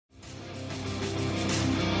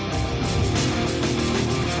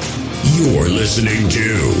You're listening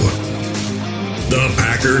to the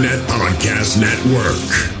Packernet Podcast Network.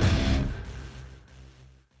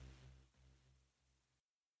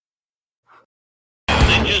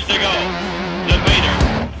 Inches to go. DeVader.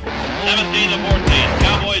 17-14.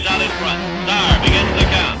 Cowboys out in front. Starr begins the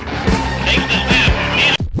count. Takes the snap.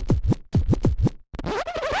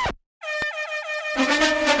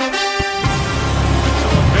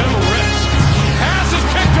 Bit of a risk. Pass is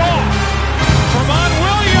picked off. Tramon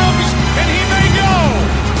Williams, and he may go.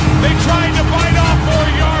 They tried to bite off more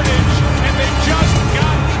yardage, and they just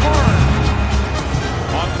got burned.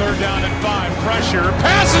 On third down and 5, pressure.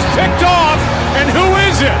 Pass is picked off, and who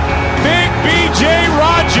is it? Big B.J.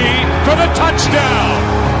 Raji for the touchdown.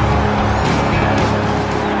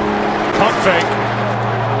 Pump fake.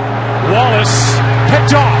 Wallace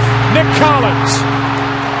picked off. Nick Collins.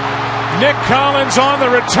 Nick Collins on the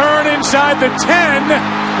return inside the 10,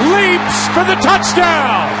 leaps for the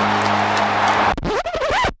touchdown.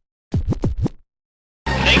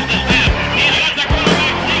 Takes the snap. He's got the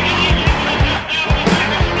quarterback.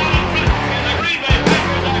 And the Green Bay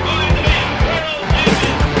Packers are going to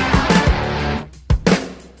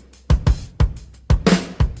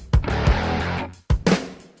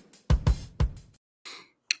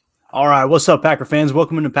All right, what's up, Packer fans?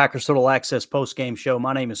 Welcome to Packers Total Access post-game show.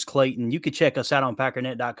 My name is Clayton. You can check us out on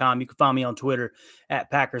Packernet.com. You can find me on Twitter at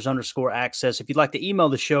Packers_access. If you'd like to email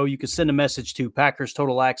the show, you can send a message to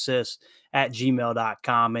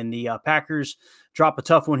PackersTotalAccess@gmail.com. And the Packers drop a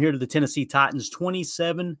tough one here to the Tennessee Titans,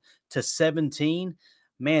 27-17.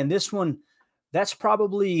 Man, this one, that's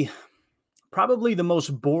probably the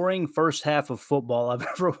most boring first half of football I've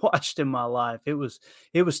ever watched in my life. It was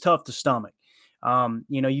tough to stomach.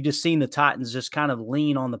 You just seen the Titans just kind of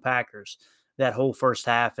lean on the Packers that whole first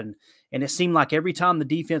half. And it seemed like every time the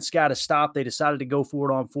defense got a stop, they decided to go for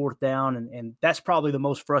it on fourth down. And that's probably the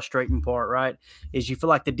most frustrating part, right? Is you feel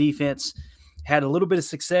like the defense had a little bit of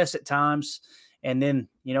success at times. And then,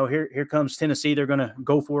 here comes Tennessee. They're going to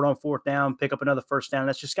go for it on fourth down, pick up another first down.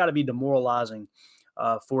 That's just got to be demoralizing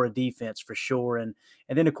for a defense for sure. And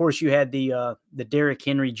then, of course, you had the Derrick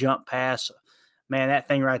Henry jump pass. Man, that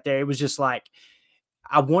thing right there, it was just like,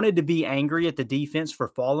 I wanted to be angry at the defense for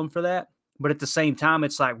falling for that. But at the same time,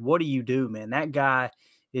 it's like, what do you do, man? That guy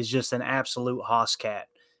is just an absolute hoss cat.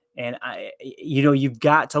 And, you've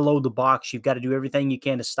got to load the box. You've got to do everything you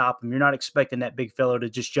can to stop him. You're not expecting that big fellow to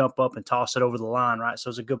just jump up and toss it over the line, right? So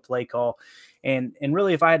it's a good play call. And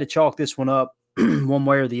really, if I had to chalk this one up one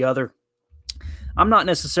way or the other, I'm not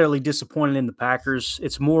necessarily disappointed in the Packers.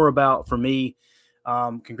 It's more about, for me,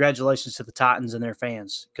 congratulations to the Titans and their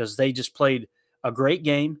fans, because they just played a great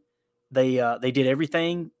game. They did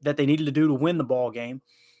everything that they needed to do to win the ball game,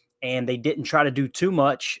 and they didn't try to do too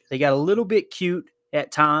much. They got a little bit cute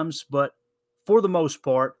at times, but for the most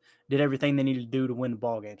part, did everything they needed to do to win the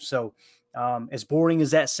ball game. So as boring as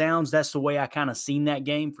that sounds, that's the way I kind of seen that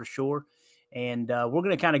game for sure. And we're going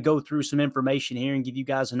to kind of go through some information here and give you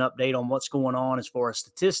guys an update on what's going on as far as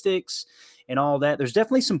statistics and all that. There's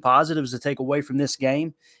definitely some positives to take away from this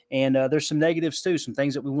game, and there's some negatives too, some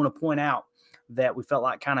things that we want to point out that we felt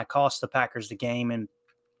like kind of cost the Packers the game. And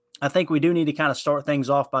I think we do need to kind of start things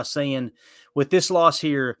off by saying, with this loss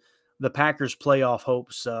here, the Packers' playoff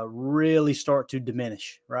hopes really start to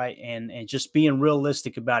diminish, right? And just being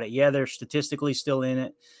realistic about it. Yeah, they're statistically still in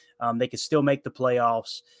it. They could still make the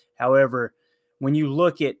playoffs. However, when you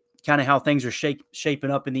look at kind of how things are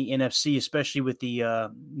shaping up in the NFC, especially with the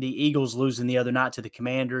Eagles losing the other night to the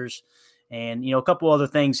Commanders, and a couple other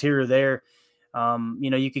things here or there,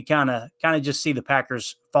 you could kind of just see the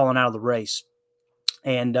Packers falling out of the race.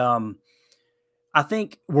 And I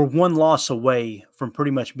think we're one loss away from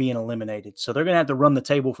pretty much being eliminated. So they're going to have to run the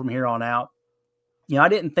table from here on out. I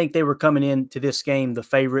didn't think they were coming into this game the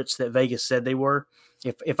favorites that Vegas said they were.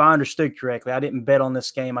 If I understood correctly, I didn't bet on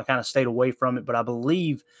this game. I kind of stayed away from it, but I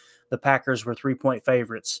believe the Packers were 3-point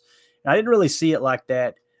favorites. And I didn't really see it like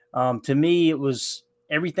that. To me, it was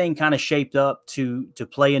everything kind of shaped up to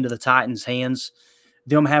play into the Titans' hands,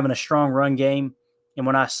 them having a strong run game. And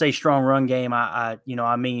when I say strong run game, I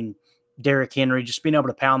mean Derrick Henry, just being able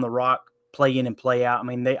to pound the rock, play in and play out. I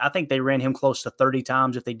mean, I think they ran him close to 30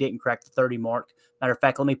 times if they didn't crack the 30 mark. Matter of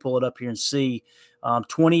fact, let me pull it up here and see.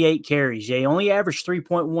 28 carries. Yeah, he only averaged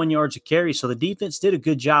 3.1 yards a carry, so the defense did a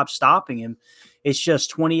good job stopping him. It's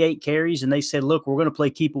just 28 carries, and they said, look, we're going to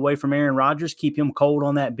play keep away from Aaron Rodgers, keep him cold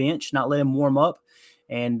on that bench, not let him warm up,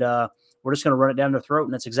 and we're just going to run it down their throat,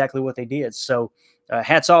 and that's exactly what they did. So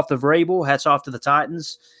hats off to Vrabel, hats off to the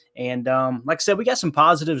Titans. And like I said, we got some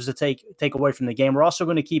positives to take away from the game. We're also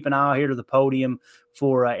going to keep an eye out here to the podium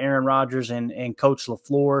for Aaron Rodgers and Coach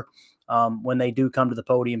LaFleur when they do come to the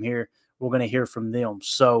podium here we're going to hear from them.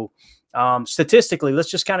 So statistically,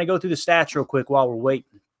 let's just kind of go through the stats real quick while we're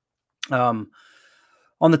waiting.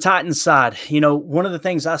 On the Titans side, one of the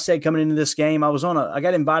things I said coming into this game, I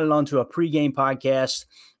got invited onto a pregame podcast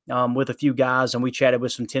with a few guys, and we chatted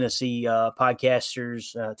with some Tennessee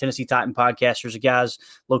podcasters, Tennessee Titan podcasters, the guys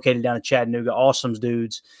located down in Chattanooga, awesome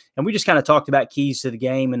dudes. And we just kind of talked about keys to the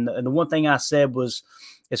game. And the one thing I said was,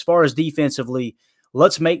 as far as defensively,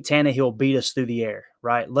 let's make Tannehill beat us through the air,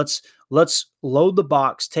 right? Let's load the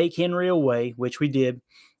box, take Henry away, which we did,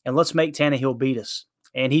 and let's make Tannehill beat us.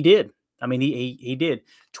 And he did. I mean, he did.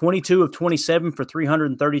 22 of 27 for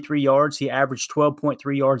 333 yards. He averaged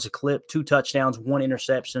 12.3 yards a clip, 2 touchdowns, 1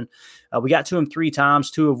 interception. We got to him 3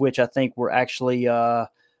 times, 2 of which I think were actually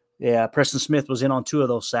Preston Smith was in on 2 of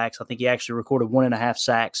those sacks. I think he actually recorded 1.5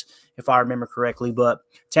 sacks, if I remember correctly. But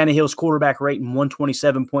Tannehill's quarterback rating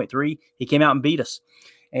 127.3. He came out and beat us.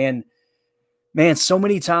 And, man, so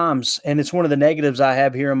many times, and it's one of the negatives I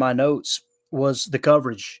have here in my notes, was the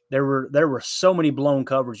coverage. There were so many blown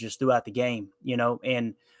coverages throughout the game,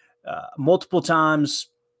 and multiple times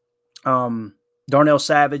Darnell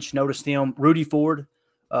Savage, noticed him. Rudy Ford,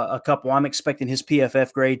 a couple. I'm expecting his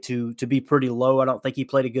PFF grade to be pretty low. I don't think he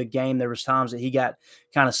played a good game. There was times that he got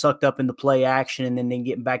kind of sucked up in the play action and then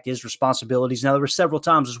getting back to his responsibilities. Now, there were several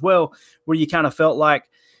times as well where you kind of felt like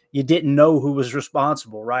you didn't know who was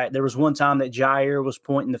responsible, right? There was one time that Jair was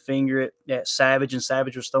pointing the finger at Savage, and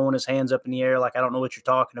Savage was throwing his hands up in the air like, I don't know what you're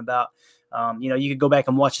talking about. You could go back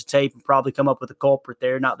and watch the tape and probably come up with a culprit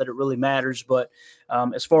there. Not that it really matters, but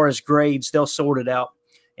as far as grades, they'll sort it out,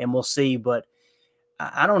 and we'll see. But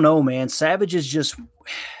I don't know, man. Savage is just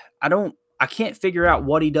 – I can't figure out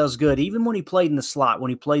what he does good. Even when he played in the slot, when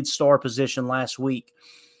he played star position last week,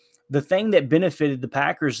 the thing that benefited the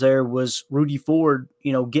Packers there was Rudy Ford,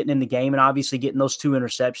 getting in the game and obviously getting those 2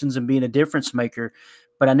 interceptions and being a difference maker.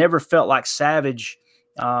 But I never felt like Savage,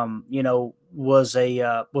 was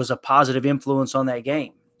a positive influence on that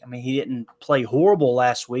game. I mean, he didn't play horrible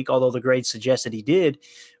last week, although the grades suggested he did.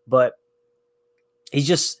 But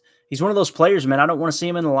he's one of those players, man. I don't want to see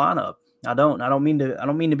him in the lineup. I don't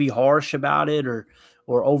mean to be harsh about it or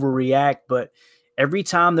overreact, but every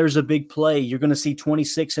time there's a big play, you're going to see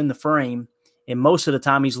 26 in the frame, and most of the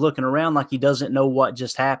time he's looking around like he doesn't know what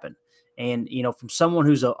just happened. And, from someone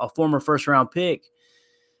who's a former first-round pick,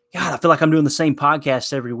 God, I feel like I'm doing the same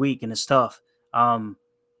podcast every week, and it's tough.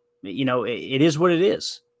 It is what it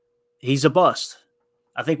is. He's a bust.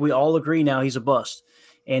 I think we all agree now he's a bust,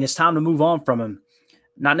 and it's time to move on from him.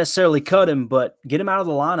 Not necessarily cut him, but get him out of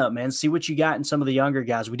the lineup, man. See what you got in some of the younger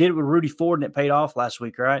guys. We did it with Rudy Ford, and it paid off last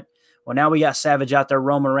week, right? Well, now we got Savage out there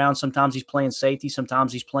roaming around. Sometimes he's playing safety.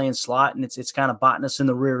 Sometimes he's playing slot, and it's kind of biting us in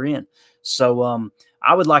the rear end. So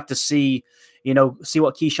I would like to see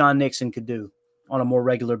what Keyshawn Nixon could do on a more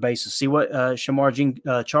regular basis. See what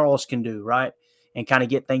Shamar Charles can do, right? And kind of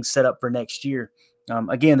get things set up for next year.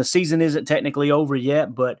 Again, the season isn't technically over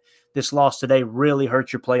yet, but this loss today really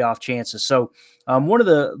hurt your playoff chances. So one of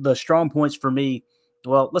the strong points for me,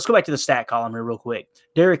 well, let's go back to the stat column here real quick.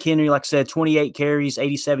 Derrick Henry, like I said, 28 carries,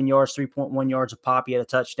 87 yards, 3.1 yards a pop. He had a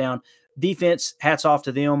touchdown. Defense, hats off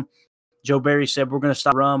to them. Joe Barry said, we're going to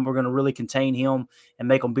stop run. We're going to really contain him and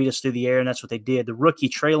make him beat us through the air, and that's what they did. The rookie,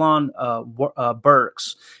 Treylon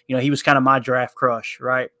Burks, he was kind of my draft crush,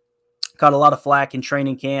 right? Caught a lot of flack in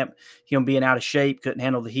training camp, him being out of shape, couldn't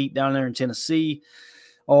handle the heat down there in Tennessee,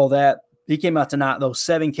 all that. He came out tonight, though,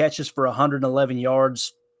 7 catches for 111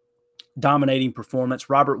 yards. Dominating performance.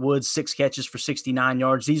 Robert Woods, 6 catches for 69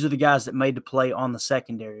 yards. These are the guys that made the play on the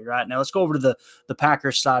secondary, right? Now let's go over to the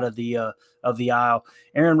Packers side of the aisle.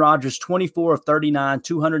 Aaron Rodgers, 24 of 39,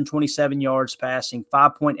 227 yards passing,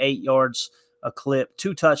 5.8 yards a clip,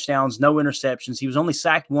 2 touchdowns, no interceptions. He was only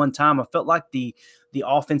sacked 1 time. I felt like the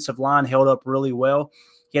offensive line held up really well.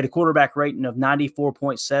 He had a quarterback rating of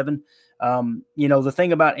 94.7. The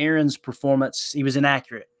thing about Aaron's performance, he was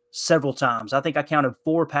inaccurate several times. I think I counted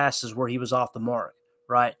 4 passes where he was off the mark,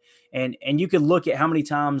 right? And you could look at how many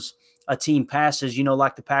times a team passes,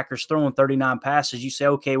 like the Packers throwing 39 passes. You say,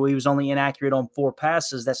 okay, well, he was only inaccurate on 4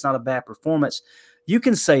 passes. That's not a bad performance. You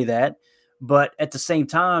can say that, but at the same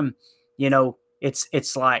time,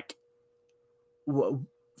 it's like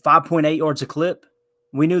 5.8 yards a clip.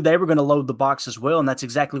 We knew they were going to load the box as well, and that's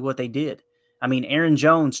exactly what they did. I mean, Aaron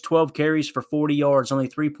Jones, 12 carries for 40 yards, only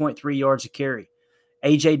 3.3 yards a carry.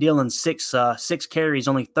 A.J. Dillon, 6 carries,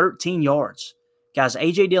 only 13 yards. Guys,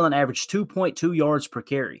 A.J. Dillon averaged 2.2 yards per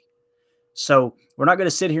carry. So we're not going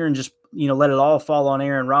to sit here and just, let it all fall on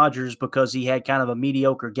Aaron Rodgers because he had kind of a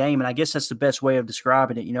mediocre game. And I guess that's the best way of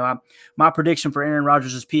describing it. My prediction for Aaron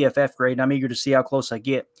Rodgers is PFF grade, and I'm eager to see how close I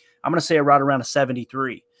get. I'm going to say right around a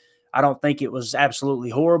 73. I don't think it was absolutely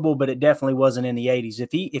horrible, but it definitely wasn't in the 80s.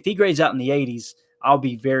 If he grades out in the 80s, I'll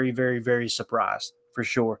be very, very, very surprised for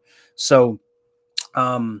sure. So,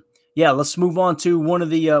 yeah, let's move on to one of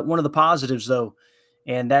the positives though,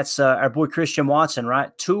 and that's our boy Christian Watson.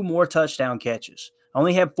 Right, 2 more touchdown catches.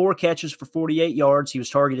 Only had 4 catches for 48 yards. He was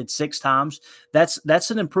targeted 6 times. That's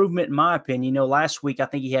an improvement in my opinion. Last week I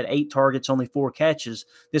think he had 8 targets, only 4 catches.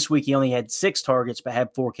 This week he only had 6 targets but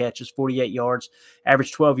had 4 catches, 48 yards,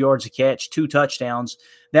 averaged 12 yards a catch, 2 touchdowns.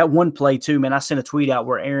 That one play too, man, I sent a tweet out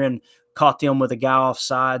where Aaron caught them with a guy off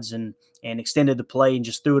sides and extended the play and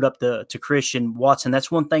just threw it up to Christian Watson. That's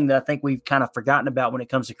one thing that I think we've kind of forgotten about when it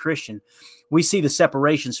comes to Christian. We see the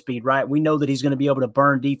separation speed, right? We know that he's going to be able to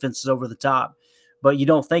burn defenses over the top. But you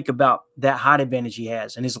don't think about that height advantage he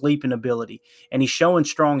has and his leaping ability. And he's showing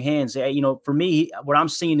strong hands. For me, what I'm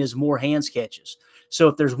seeing is more hands catches. So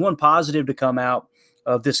if there's one positive to come out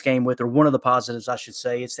of this game with, or one of the positives, I should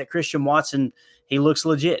say, it's that Christian Watson, he looks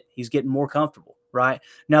legit. He's getting more comfortable, right?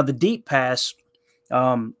 Now, the deep pass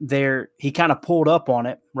there, he kind of pulled up on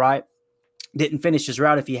it, right? Didn't finish his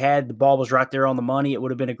route. If he had, the ball was right there on the money. It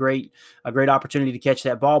would have been a great opportunity to catch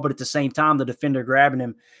that ball. But at the same time, the defender grabbing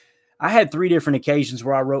him, I had 3 different occasions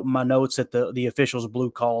where I wrote in my notes that the officials blew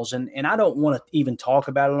calls, and I don't want to even talk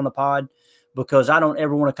about it on the pod because I don't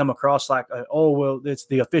ever want to come across like, it's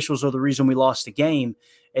the officials are the reason we lost the game.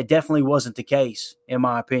 It definitely wasn't the case, in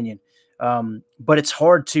my opinion. But it's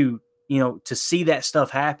hard to see that stuff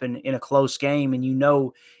happen in a close game,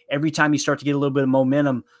 and every time you start to get a little bit of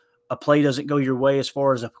momentum, a play doesn't go your way as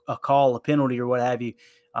far as a call, a penalty, or what have you.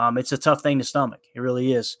 It's a tough thing to stomach. It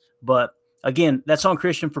really is. But again, that's on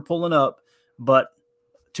Christian for pulling up, but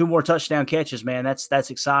 2 more touchdown catches, man. That's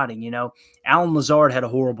exciting. Allen Lazard had a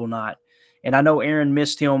horrible night, and I know Aaron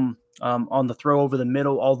missed him on the throw over the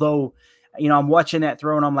middle. Although, I'm watching that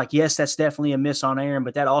throw and I'm like, yes, that's definitely a miss on Aaron,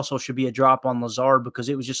 but that also should be a drop on Lazard because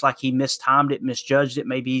it was just like he mistimed it, misjudged it.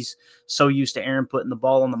 Maybe he's so used to Aaron putting the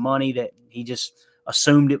ball on the money that he just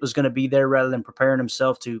assumed it was going to be there rather than preparing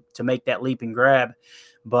himself to make that leap and grab.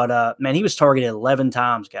 But man, he was targeted 11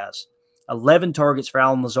 times, guys. 11 targets for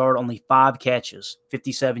Allen Lazard, only 5 catches,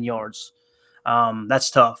 57 yards. That's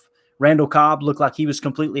tough. Randall Cobb looked like he was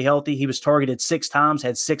completely healthy. He was targeted 6 times,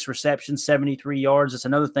 had 6 receptions, 73 yards. That's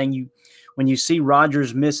another thing when you see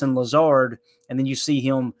Rodgers missing Lazard and then you see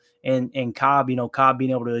him and Cobb, Cobb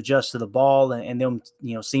being able to adjust to the ball and them,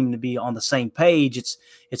 seeming to be on the same page,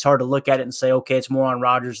 it's hard to look at it and say, okay, it's more on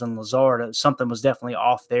Rodgers than Lazard. Something was definitely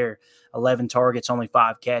off there. 11 targets, only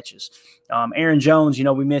 5 catches. Aaron Jones,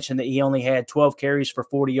 we mentioned that he only had 12 carries for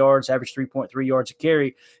 40 yards, averaged 3.3 yards a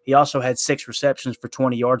carry. He also had 6 receptions for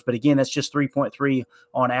 20 yards. But again, that's just 3.3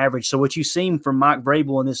 on average. So what you've seen from Mike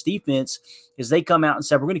Vrabel in this defense is they come out and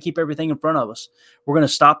said, we're going to keep everything in front of us. We're going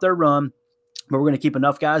to stop their run, but we're going to keep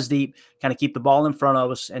enough guys deep, kind of keep the ball in front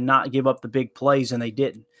of us and not give up the big plays, and they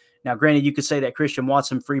didn't. Now, granted, you could say that Christian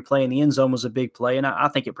Watson free play in the end zone was a big play, and I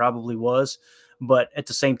think it probably was. But at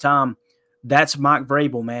the same time, that's Mike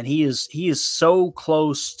Vrabel, man. He is so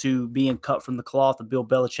close to being cut from the cloth of Bill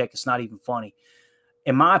Belichick. It's not even funny.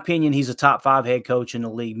 In my opinion, he's a top 5 head coach in the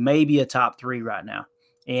league, maybe a top 3 right now.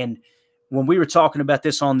 And when we were talking about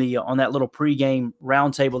this on that little pregame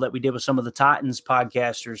roundtable that we did with some of the Titans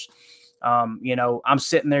podcasters, I'm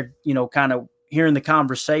sitting there, kind of hearing the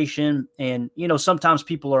conversation, and sometimes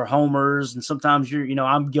people are homers, and sometimes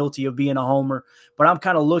I'm guilty of being a homer, but I'm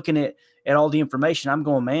kind of looking at all the information. I'm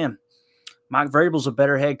going, man, Mike Vrabel's a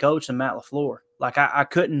better head coach than Matt LaFleur. Like I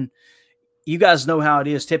couldn't. You guys know how it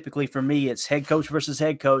is. Typically for me, it's head coach versus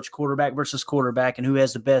head coach, quarterback versus quarterback, and who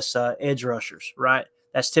has the best edge rushers, right?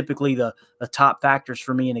 That's typically the top factors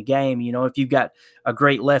for me in a game. If you've got a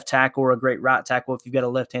great left tackle or a great right tackle, if you've got a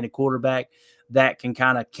left-handed quarterback, that can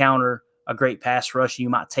kind of counter a great pass rush. You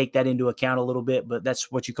might take that into account a little bit, but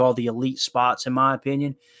that's what you call the elite spots, in my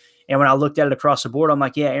opinion. And when I looked at it across the board, I'm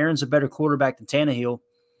like, yeah, Aaron's a better quarterback than Tannehill,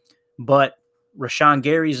 but Rashawn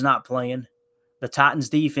Gary's not playing. The Titans'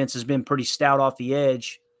 defense has been pretty stout off the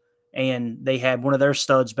edge, and they had one of their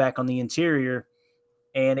studs back on the interior.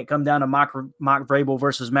 And it come down to Mike Vrabel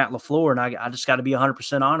versus Matt LaFleur, and I just got to be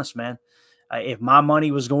 100% honest, man. If my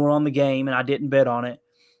money was going on the game and I didn't bet on it,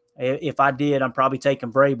 if I did, I'm probably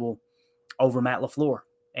taking Vrabel over Matt LaFleur.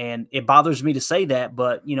 And it bothers me to say that,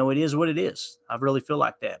 but it is what it is. I really feel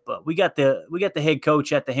like that. But we got the head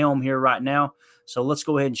coach at the helm here right now, so let's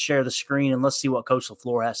go ahead and share the screen and let's see what Coach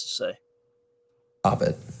LaFleur has to say. Stop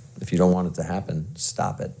it. If you don't want it to happen,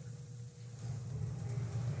 stop it.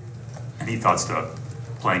 Any thoughts to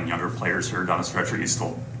playing younger players here down the stretch? Are you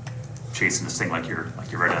still chasing this thing like you're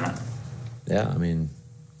ready on it? Yeah, I mean,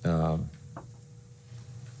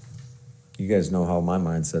 you guys know how my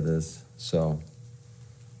mindset is. So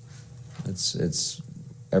it's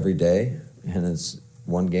every day, and it's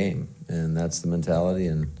one game, and that's the mentality.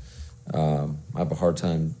 And I have a hard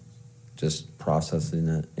time just processing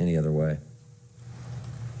it any other way.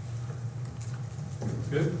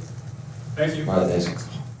 Good. Thank you. All right, thanks.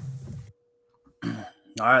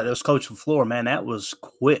 All right, that was Coach LaFleur, man. That was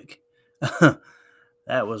quick.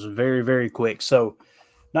 That was very, very quick. So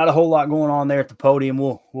not a whole lot going on there at the podium.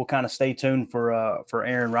 We'll kind of stay tuned for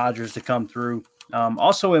Aaron Rodgers to come through.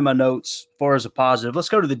 Also in my notes, as far as a positive, let's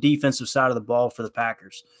go to the defensive side of the ball for the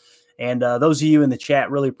Packers. And those of you in the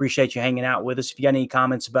chat, really appreciate you hanging out with us. If you got any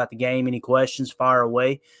comments about the game, any questions, fire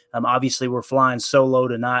away. Obviously, we're flying solo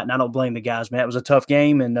tonight, and I don't blame the guys, man. It was a tough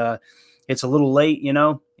game, and it's a little late, you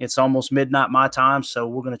know. It's almost midnight my time, so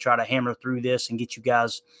we're going to try to hammer through this and get you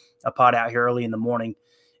guys a pod out here early in the morning.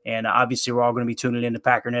 And obviously, we're all going to be tuning in to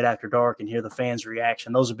Packernet After Dark and hear the fans'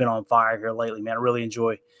 reaction. Those have been on fire here lately, man. I really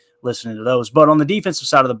enjoy listening to those. But on the defensive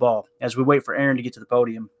side of the ball, as we wait for Aaron to get to the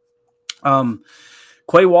podium,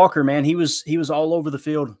 Quay Walker, man, he was all over the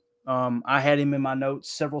field. I had him in my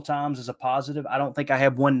notes several times as a positive. I don't think I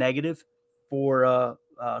have one negative for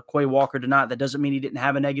Quay Walker tonight. That doesn't mean he didn't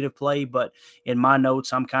have a negative play, but in my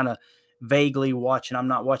notes, I'm kind of vaguely watching. I'm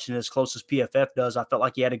not watching it as close as PFF does. I felt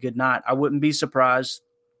like he had a good night. I wouldn't be surprised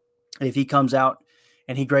if he comes out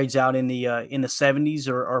and he grades out in the 70s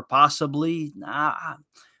or possibly.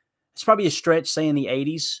 It's probably a stretch saying the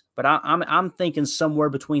 80s, but I'm thinking somewhere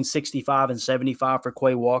between 65 and 75 for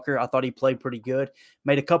Quay Walker. I thought he played pretty good.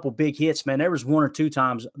 Made a couple big hits, man. There was one or two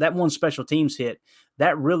times that one special teams hit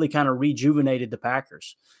that really kind of rejuvenated the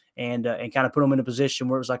Packers and kind of put them in a position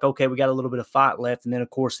where it was like, okay, we got a little bit of fight left. And then, of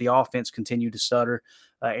course, the offense continued to stutter.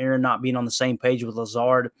 Aaron not being on the same page with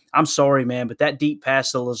Lazard. I'm sorry, man, but that deep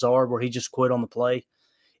pass to Lazard where he just quit on the play,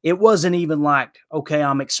 it wasn't even like, okay,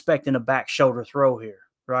 I'm expecting a back shoulder throw here,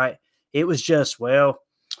 right? It was just, well,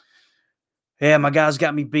 yeah, my guys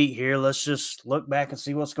got me beat here. Let's just look back and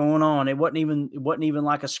see what's going on. It wasn't even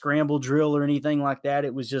like a scramble drill or anything like that.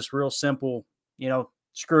 It was just real simple, you know,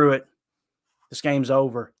 screw it. This game's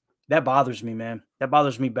over. That bothers me, man. That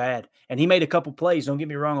bothers me bad. And he made a couple plays, don't get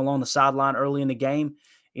me wrong, along the sideline early in the game,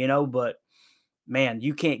 you know, but, man,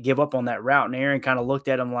 you can't give up on that route. And Aaron kind of looked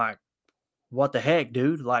at him like, what the heck,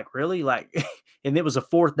 dude? Like, really? Like, and it was a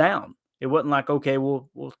fourth down. It wasn't like, okay, we'll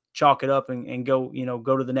chalk it up and go, you know,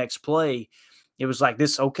 go to the next play. It was like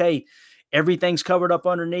this, okay, everything's covered up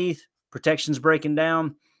underneath. Protection's breaking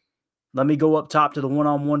down. Let me go up top to the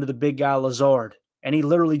one-on-one to the big guy, Lazard. And he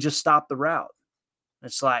literally just stopped the route.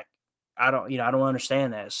 It's like, I don't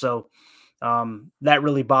understand that. So that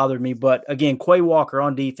really bothered me. But again, Quay Walker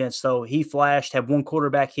on defense, though, he flashed, had one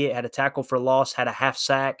quarterback hit, had a tackle for loss, had a half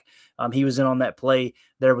sack. He was in on that play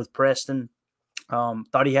there with Preston.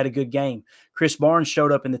 Thought he had a good game. Chris Barnes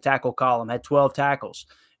showed up in the tackle column, had 12 tackles.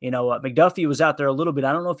 You know, McDuffie was out there a little bit.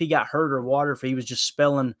 I don't know if he got hurt or what, or if he was just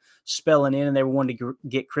spelling in, and they were wanting to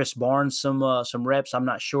get Chris Barnes some reps. I'm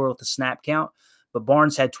not sure with the snap count, but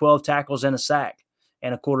Barnes had 12 tackles and a sack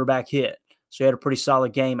and a quarterback hit. So he had a pretty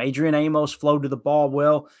solid game. Adrian Amos flowed to the ball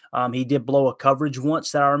well. He did blow a coverage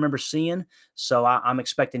once that I remember seeing. So I'm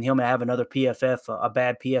expecting him to have another PFF, a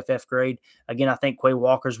bad PFF grade. Again, I think Quay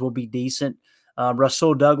Walker's will be decent.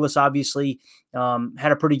 Rasul Douglas obviously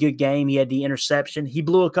had a pretty good game. He had the interception. He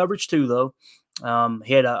blew a coverage too, though.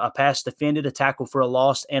 He had a pass defended, a tackle for a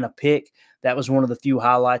loss, and a pick. That was one of the few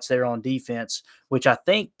highlights there on defense, which I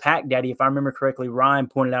think Pack Daddy, if I remember correctly, Ryan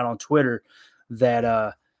pointed out on Twitter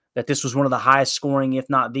that this was one of the highest scoring, if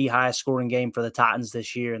not the highest scoring game for the Titans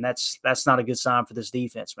this year. And that's not a good sign for this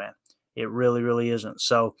defense, man. It really, really isn't.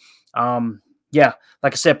 So, yeah,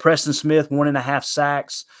 like I said, Preston Smith, 1.5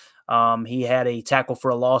 sacks. He had a tackle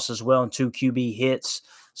for a loss as well and 2 QB hits.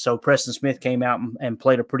 So Preston Smith came out and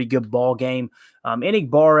played a pretty good ball game.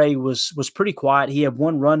 Enigbare was pretty quiet. He had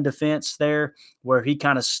one run defense there where he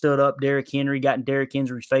kind of stood up Derrick Henry, got in Derrick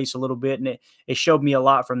Henry's face a little bit, and it showed me a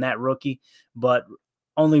lot from that rookie. But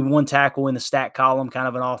only one tackle in the stat column, kind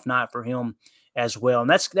of an off night for him as well. And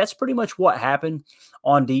that's pretty much what happened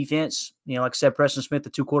on defense. You know, like I said, Preston Smith, the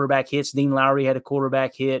 2 quarterback hits. Dean Lowry had a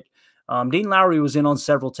quarterback hit. Dean Lowry was in on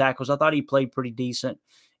several tackles. I thought he played pretty decent.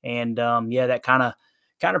 And, yeah, that kind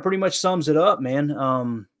of pretty much sums it up,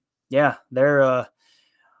 man. Yeah, they're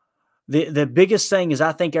the biggest thing is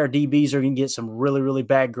I think our DBs are going to get some really, really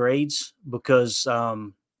bad grades because,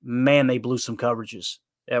 man, they blew some coverages.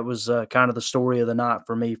 That was kind of the story of the night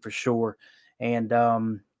for me for sure.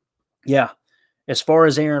 And, yeah, as far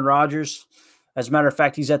as Aaron Rodgers, as a matter of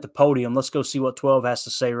fact, he's at the podium. Let's go see what 12 has to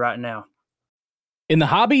say right now. In the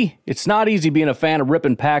hobby, it's not easy being a fan of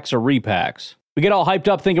ripping packs or repacks. We get all hyped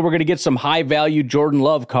up thinking we're going to get some high-value Jordan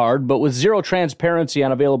Love card, but with zero transparency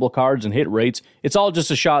on available cards and hit rates, it's all just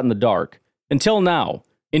a shot in the dark. Until now,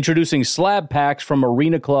 introducing slab packs from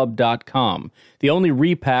arenaclub.com, the only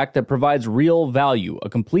repack that provides real value, a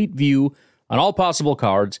complete view on all possible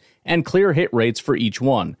cards, and clear hit rates for each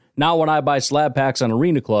one. Now when I buy slab packs on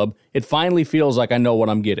Arena Club, it finally feels like I know what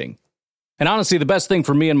I'm getting. And honestly, the best thing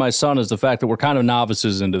for me and my son is the fact that we're kind of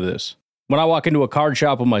novices into this. When I walk into a card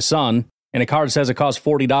shop with my son, and a card says it costs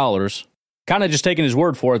 $40, kind of just taking his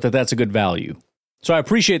word for it that that's a good value. So I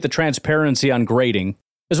appreciate the transparency on grading,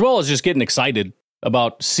 as well as just getting excited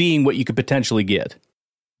about seeing what you could potentially get.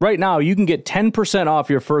 Right now, you can get 10% off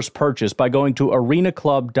your first purchase by going to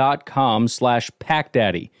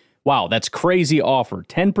arenaclub.com/packdaddy. Wow, that's crazy offer.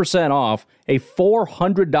 10% off a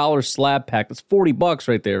 $400 slab pack. That's $40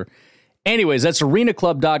 right there. Anyways, that's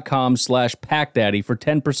arenaclub.com/packdaddy for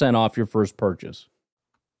 10% off your first purchase.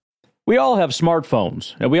 We all have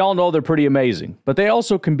smartphones, and we all know they're pretty amazing, but they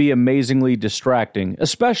also can be amazingly distracting,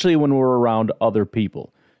 especially when we're around other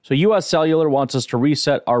people. So US Cellular wants us to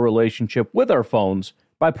reset our relationship with our phones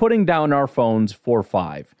by putting down our phones for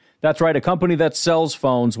 $5. That's right, a company that sells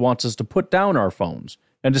phones wants us to put down our phones.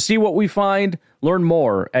 And to see what we find, learn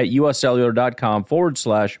more at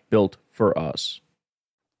uscellular.com/built for us.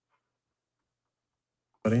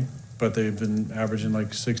 But they've been averaging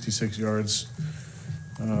like 66 yards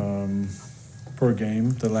per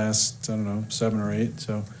game the last, 7 or 8.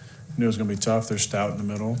 So I knew it was going to be tough. They're stout in the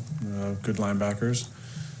middle, good linebackers.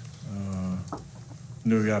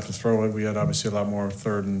 Knew we got to throw it. We had obviously a lot more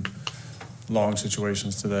third and long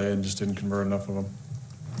situations today and just didn't convert enough of them.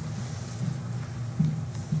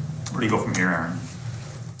 Where do you go from here, Aaron?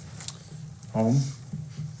 Home.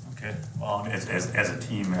 Okay. Well, I mean, as a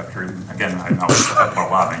team, after, again, I know we've talked about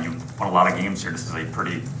a lot, and you won a lot of games here. This is a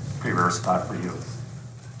pretty rare spot for you.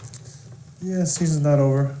 Yeah, season's not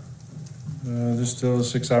over. There's still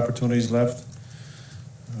 6 opportunities left.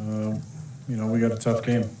 We got a tough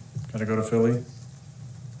game. Got to go to Philly.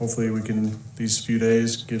 Hopefully we can, these few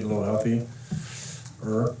days, get a little healthy,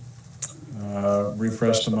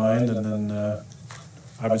 refresh the mind, and then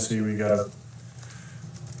obviously we gotta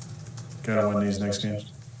win these next games.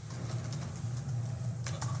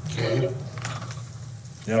 Okay.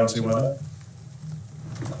 Yeah, I don't see why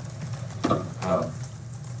not.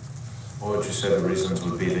 What would you say the reasons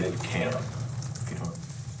would be that you can't? If you don't,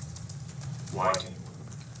 why can't you?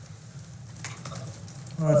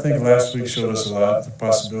 Well, I think last week showed us a lot of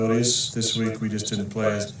possibilities. This week we just didn't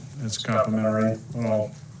play as complimentary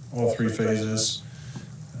on all 3 phases.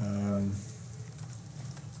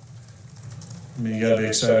 You got to be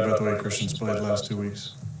excited about the way Christian's played the last 2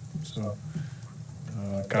 weeks. So,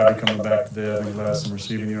 Cody coming back today, I think he last some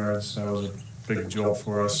receiving yards. That was a big jolt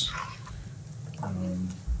for us.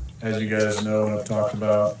 As you guys know and have talked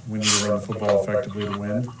about, we need to run the football effectively to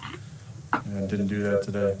win, and didn't do that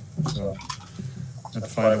today. So, have to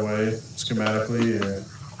find a way schematically or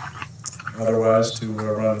otherwise to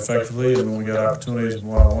run it effectively. And when we got opportunities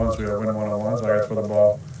one-on-ones, we got to win one-on-ones. I got to throw the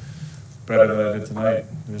ball better than I did tonight.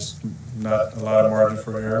 There's not a lot of margin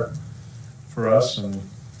for error for us, and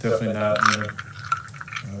definitely not.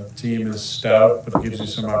 Team is stout, but it gives you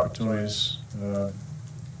some opportunities. Got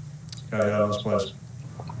to get out of those plays.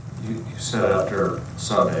 You said after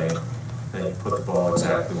Sunday that you put the ball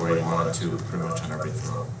exactly where you wanted to, pretty much on every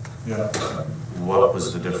throw. Yeah. What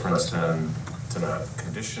was the difference then tonight?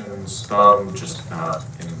 Conditions, thumb, just not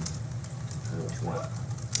in what?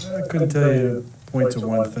 I couldn't tell you, point to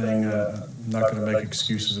one thing. I'm not going to make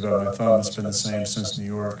excuses about my thumb. It's been the same since New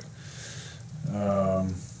York. I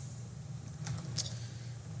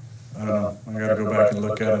don't know. I got to go back and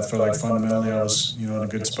look at it. I felt like fundamentally I was, in a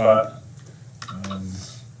good spot.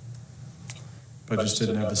 But just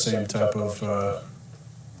didn't have the same type of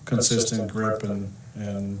consistent grip and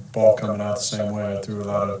ball coming out the same way. I threw a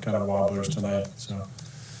lot of kind of wobblers tonight. So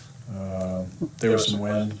there was some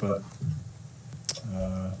wind, but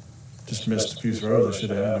just missed a few throws I should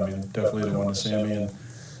have had. I mean, definitely the one to Sammy and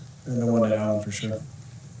the one to Allen for sure.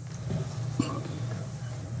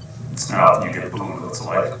 It's not often you get booed. What's it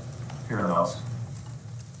like hearing those?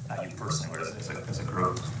 Not you personally, but as a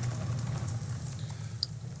group.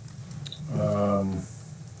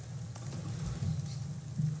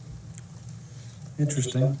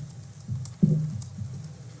 Interesting. It's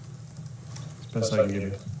the best I can give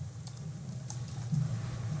you.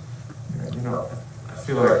 I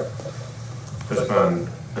feel like there's been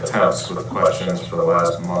attempts with questions for the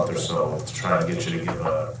last month or so to try and get you to give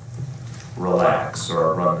a relax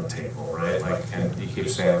or run the table, right? And you keep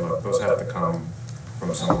saying, look, those have to come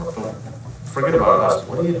from somewhere. But forget about us.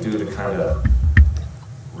 What do you do to kind of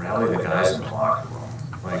wrap rally the guys in the locker room.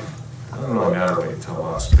 Like, it doesn't really matter what you tell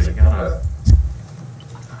us, but you gotta.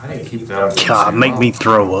 How do you keep them? God, make me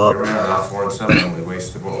throw up. We ran out 4-7 and we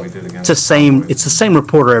wasted what we did against. It's the same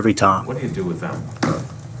reporter every time. What do you do with them?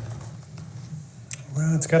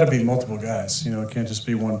 Well, it's got to be multiple guys. You know, it can't just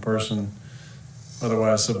be one person.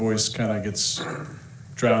 Otherwise, the voice kind of gets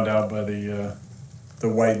drowned out by the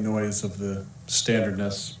white noise of the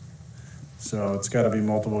standardness. So it's got to be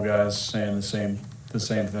multiple guys saying the same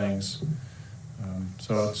things.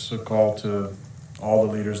 So it's a call to all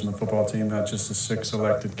the leaders in the football team, not just the 6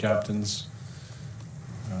 elected captains.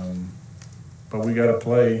 But we got to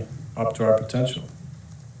play up to our potential.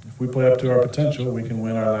 If we play up to our potential, we can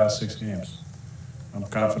win our last 6 games. I'm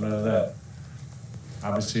confident of that.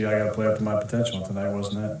 Obviously, I got to play up to my potential. Tonight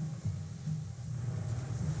wasn't it.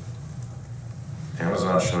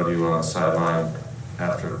 Amazon showed you on the sideline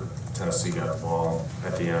after Tennessee got the ball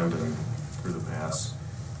at the end and threw the pass,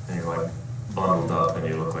 and you're like bundled up and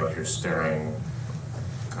you look like you're staring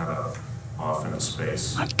kind of off into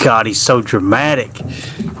space. My God, he's so dramatic.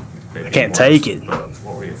 Maybe I can't take it. But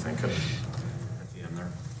what were you thinking at the end there?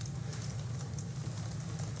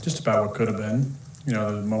 Just about what could have been. You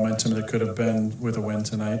know, the momentum that could have been with a win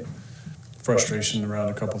tonight. Frustration around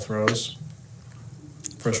a couple throws.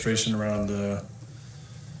 Frustration around the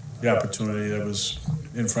opportunity that was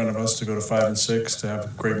in front of us to go to 5-6, to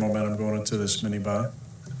have great momentum going into this mini bye.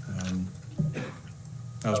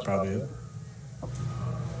 That was probably it.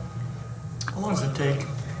 How long does it take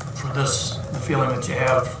for the feeling that you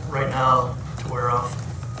have right now to wear off?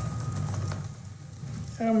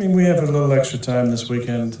 I mean, we have a little extra time this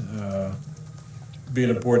weekend. Be an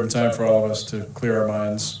important time for all of us to clear our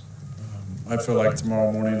minds. I feel like tomorrow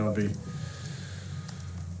morning will be,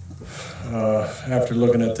 after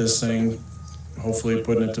looking at this thing, hopefully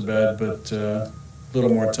putting it to bed, but a little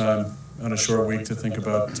more time on a short week to think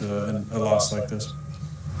about a loss like this.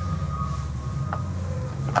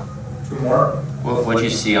 2 more? What did you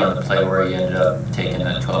see on the play where he ended up taking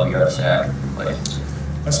that 12-yard sack play?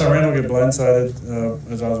 I saw Randall get blindsided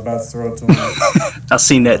as I was about to throw it to him. I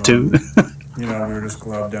seen that too. You know, we were just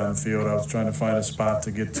gloved down the field. I was trying to find a spot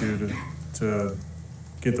to get to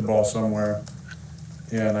get the ball somewhere.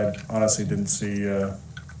 And I honestly didn't see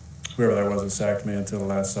whoever that was that sacked me until the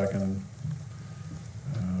last second.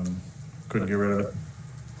 Couldn't get rid of it.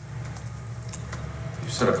 You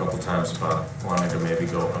said a couple times about wanting to maybe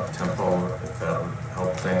go up-tempo, if that would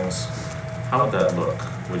help things. How would that look?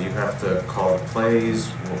 Would you have to call the plays?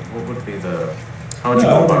 What would be the... How would you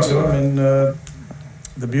go about doing it? I mean,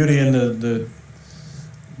 the beauty in the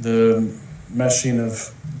meshing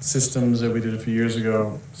of systems that we did a few years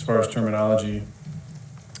ago, as far as terminology,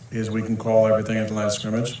 is we can call everything at the line of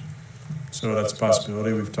scrimmage. So that's a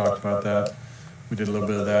possibility. We've talked about that. We did a little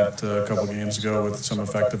bit of that a couple games ago with some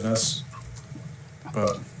effectiveness.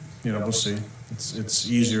 But, you know, we'll see. It's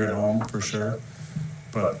easier at home for sure.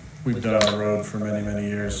 But we've done it on the road for many, many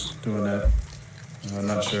years doing that. I'm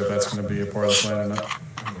not sure if that's going to be a part of the plan or not.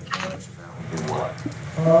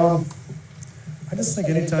 I just think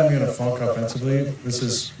anytime you're in a funk offensively, this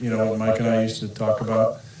is, you know, what Mike and I used to talk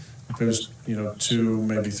about. If it was, you know, 2,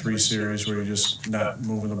 maybe 3 series where you're just not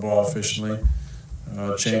moving the ball efficiently,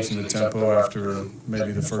 changing the tempo after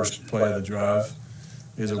maybe the first play of the drive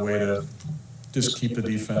is a way to just keep the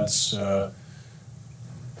defense,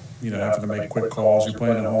 you know, having to make quick calls. You're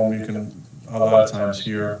playing at home, you can a lot of times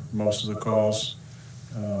hear most of the calls.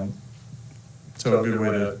 So a good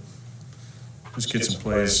way to just get some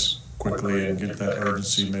plays quickly and get that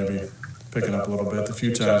urgency maybe picking up a little bit. The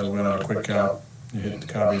few times we went on a quick count, you hit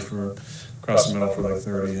Cobby for across the middle for like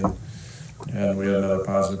 30, and we had another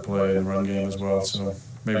positive play in the run game as well. So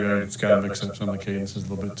maybe I just got to mix up some of the cadences a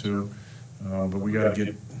little bit too. But we got to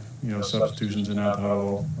get, you know, substitutions in out the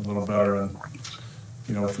huddle a little better, and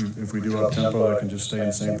you know, if we do up tempo, I can just stay in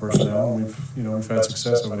the same personnel. And we've had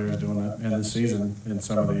success over there doing that in this season in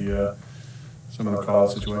some of the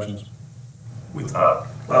college situations. We thought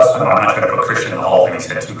last time, I'm not going to put Christian in the Hall. I think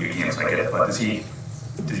he's had 2 good games. I get it, but do you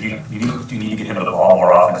need to get him the ball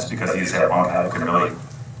more often just because he's that one guy who can really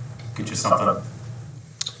get you something?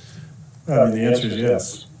 I mean, the answer is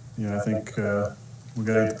yes. You know, I think we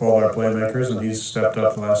got to get the ball to our playmakers, and he's stepped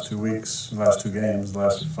up the last 2 weeks, the last 2 games, the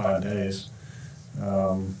last 5 days. You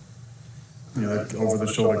know, that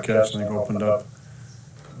over-the-shoulder catch, I think, opened up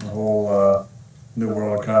a whole new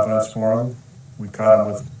world of confidence for him. We caught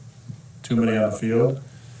him with too many on the field,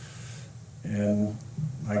 and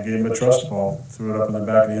I gave him a trust ball, threw it up in the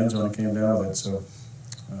back of the end zone, and came down with it. So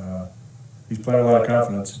he's playing a lot of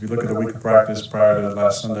confidence. If you look at the week of practice prior to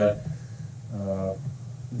last Sunday,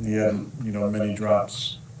 he had, you know, many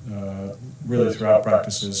drops really throughout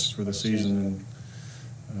practices for the season.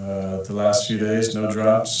 And the last few days, no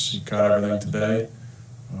drops. He caught everything today.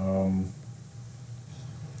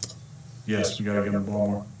 Yes, we got to give him the ball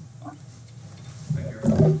more.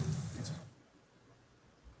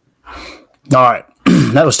 All right.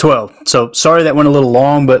 That was 12. So sorry that went a little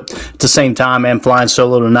long, but at the same time, man, flying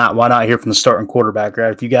solo tonight, why not hear from the starting quarterback,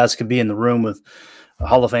 right? If you guys could be in the room with a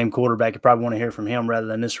Hall of Fame quarterback, you probably want to hear from him rather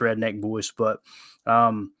than this redneck voice. But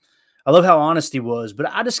I love how honest he was.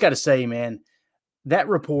 But I just got to say, man, that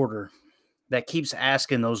reporter that keeps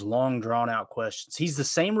asking those long, drawn-out questions, he's the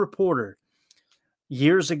same reporter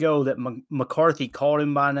years ago that McCarthy called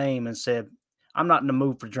him by name and said, I'm not in the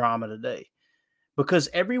mood for drama today. Because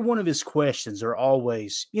every one of his questions are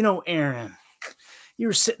always, Aaron, you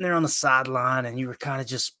were sitting there on the sideline and you were kind of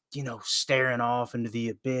just, staring off into the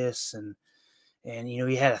abyss and you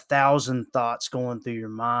had 1,000 thoughts going through your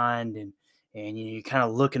mind and you're kind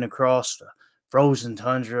of looking across the frozen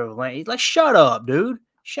tundra of land. Like, shut up, dude.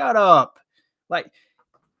 Shut up. Like,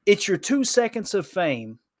 it's your 2 seconds of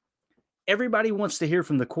fame. Everybody wants to hear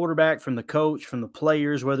from the quarterback, from the coach, from the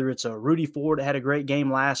players, whether it's a Rudy Ford that had a great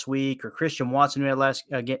game last week or Christian Watson who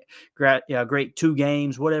had great 2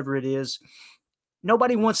 games, whatever it is.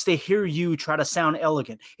 Nobody wants to hear you try to sound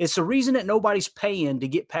elegant. It's the reason that nobody's paying to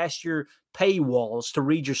get past your paywalls to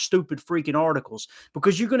read your stupid freaking articles,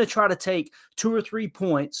 because you're going to try to take 2 or 3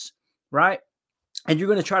 points, right? And you're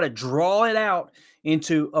going to try to draw it out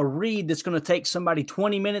into a read that's going to take somebody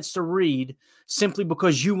 20 minutes to read simply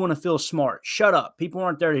because you want to feel smart. Shut up. People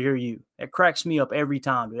aren't there to hear you. It cracks me up every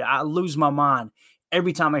time, dude. I lose my mind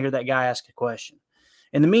every time I hear that guy ask a question.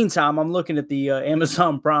 In the meantime, I'm looking at the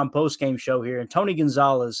Amazon Prime postgame show here, and Tony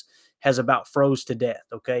Gonzalez has about froze to death,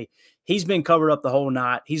 okay? He's been covered up the whole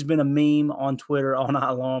night. He's been a meme on Twitter all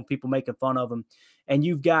night long, people making fun of him. And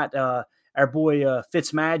you've got our boy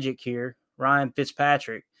Fitzmagic here, Ryan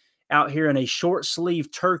Fitzpatrick, out here in a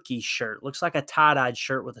short-sleeve turkey shirt. Looks like a tie-dyed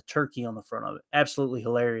shirt with a turkey on the front of it. Absolutely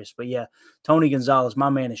hilarious. But, yeah, Tony Gonzalez, my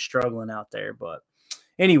man, is struggling out there. But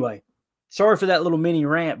anyway, sorry for that little mini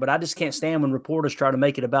rant, but I just can't stand when reporters try to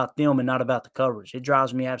make it about them and not about the coverage. It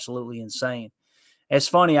drives me absolutely insane. It's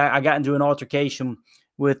funny, I got into an altercation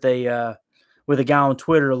with a guy on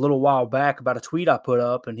Twitter a little while back about a tweet I put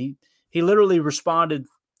up, and he literally responded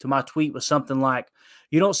to my tweet with something like,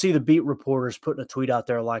 you don't see the beat reporters putting a tweet out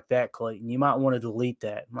there like that, Clayton. You might want to delete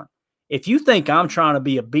that. If you think I'm trying to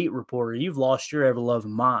be a beat reporter, you've lost your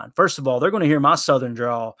ever-loving mind. First of all, they're going to hear my Southern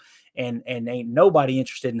drawl, and ain't nobody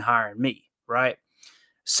interested in hiring me, right?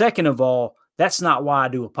 Second of all, that's not why I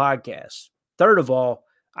do a podcast. Third of all,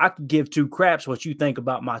 I could give 2 craps what you think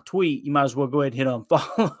about my tweet. You might as well go ahead and hit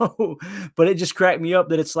unfollow. But it just cracked me up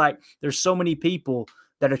that it's like there's so many people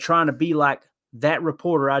that are trying to be like that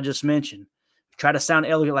reporter I just mentioned. Try to sound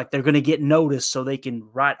elegant, like they're going to get noticed so they can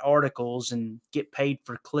write articles and get paid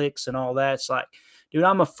for clicks and all that. It's like, dude,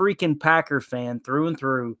 I'm a freaking Packer fan through and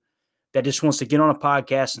through that just wants to get on a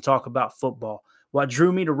podcast and talk about football. What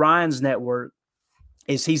drew me to Ryan's network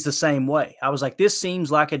is he's the same way. I was like, this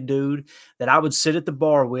seems like a dude that I would sit at the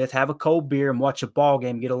bar with, have a cold beer, and watch a ball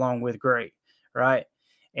game, get along with great, right?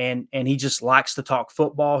 And he just likes to talk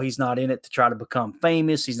football. He's not in it to try to become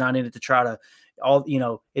famous. He's not in it to try to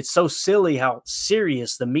it's so silly how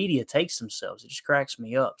serious the media takes themselves. It just cracks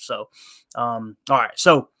me up. So, all right.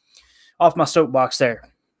 So off my soapbox there.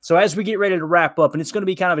 So as we get ready to wrap up, and it's going to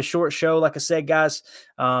be kind of a short show, like I said, guys,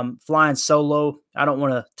 flying solo. I don't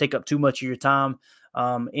want to take up too much of your time.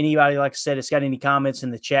 Anybody, like I said, it's got any comments in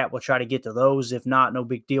the chat, we'll try to get to those. If not, no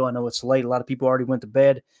big deal. I know it's late. A lot of people already went to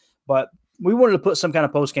bed, but we wanted to put some kind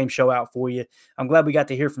of post-game show out for you. I'm glad we got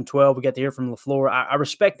to hear from 12. We got to hear from LaFleur. I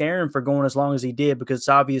respect Aaron for going as long as he did, because it's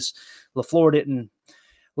obvious LaFleur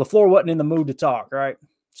wasn't in the mood to talk, right?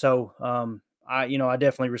 So, I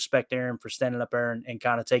definitely respect Aaron for standing up there and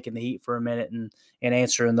kind of taking the heat for a minute and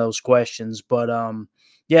answering those questions. But,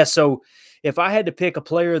 yeah, so if I had to pick a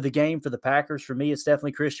player of the game for the Packers, for me, it's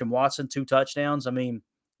definitely Christian Watson, 2 touchdowns. I mean,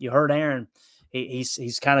 you heard Aaron.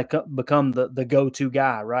 He's kind of become the go-to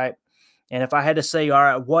guy, right? And if I had to say, all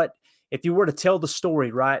right, if you were to tell the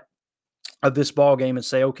story, right, of this ball game and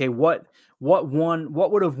say, okay, what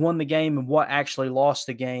would have won the game and what actually lost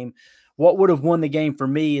the game? What would have won the game for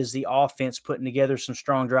me is the offense putting together some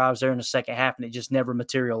strong drives there in the second half, and it just never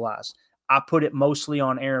materialized. I put it mostly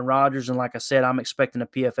on Aaron Rodgers, and like I said, I'm expecting a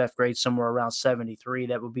PFF grade somewhere around 73.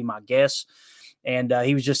 That would be my guess. And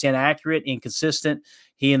he was just inaccurate, inconsistent.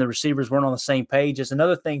 He and the receivers weren't on the same page. It's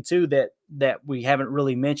another thing, too, that we haven't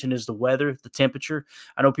really mentioned is the weather, the temperature.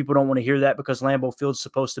 I know people don't want to hear that because Lambeau Field's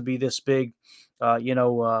supposed to be this big,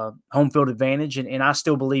 home field advantage, and I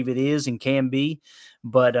still believe it is and can be.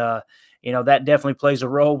 But, that definitely plays a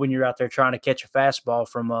role when you're out there trying to catch a fastball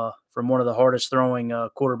from one of the hardest throwing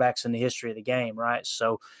quarterbacks in the history of the game, right?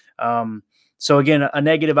 So again, a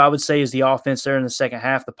negative I would say is the offense there in the second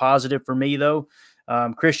half. The positive for me, though,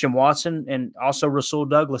 Christian Watson and also Rasul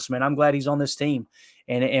Douglas, man, I'm glad he's on this team.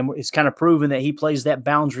 And it's kind of proven that he plays that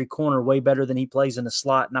boundary corner way better than he plays in the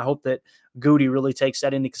slot. And I hope that Goody really takes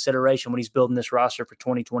that into consideration when he's building this roster for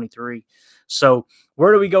 2023. So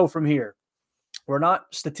where do we go from here? We're not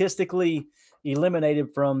statistically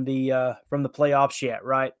eliminated from the playoffs yet,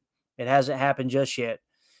 right? It hasn't happened just yet.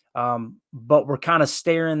 But we're kind of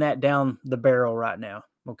staring that down the barrel right now.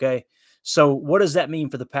 Okay. So what does that mean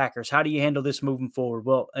for the Packers? How do you handle this moving forward?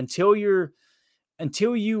 Well, until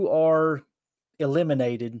you are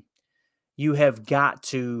eliminated, you have got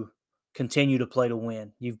to continue to play to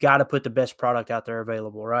win. You've got to put the best product out there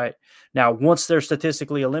available, right? Now, once they're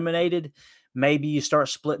statistically eliminated, maybe you start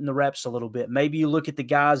splitting the reps a little bit. Maybe you look at the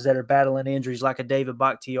guys that are battling injuries like a David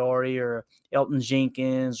Bakhtiari or Elton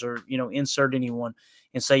Jenkins or, insert anyone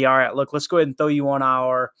and say, all right, look, let's go ahead and throw you on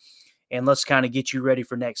IR and let's kind of get you ready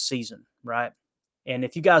for next season, right? And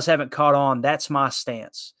if you guys haven't caught on, that's my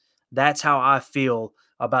stance. That's how I feel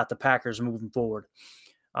about the Packers moving forward.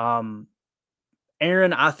 Aaron,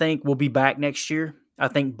 I think, will be back next year. I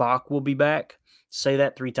think Bach will be back. Say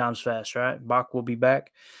that 3 times fast, right? Bach will be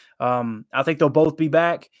back. I think they'll both be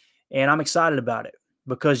back, and I'm excited about it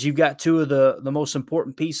because you've got 2 of the most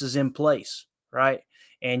important pieces in place, right?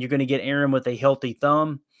 And you're going to get Aaron with a healthy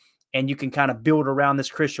thumb, and you can kind of build around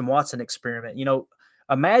this Christian Watson experiment.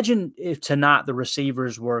 Imagine if tonight the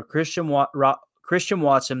receivers were Christian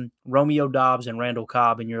Watson, Romeo Doubs, and Randall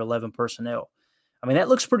Cobb in your 11 personnel. I mean, that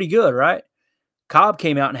looks pretty good, right? Cobb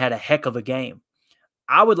came out and had a heck of a game.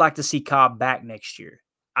 I would like to see Cobb back next year.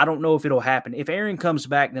 I don't know if it'll happen. If Aaron comes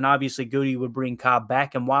back, then obviously Goody would bring Cobb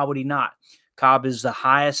back, and why would he not? Cobb is the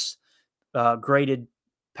highest graded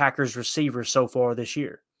Packers receiver so far this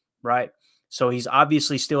year, right? So he's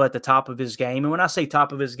obviously still at the top of his game. And when I say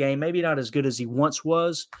top of his game, maybe not as good as he once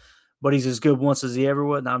was, but he's as good once as he ever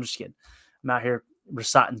was. No, I'm just kidding. I'm out here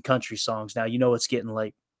reciting country songs now. It's getting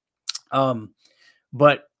late.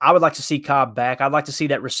 But I would like to see Cobb back. I'd like to see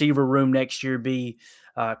that receiver room next year be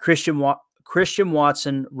Christian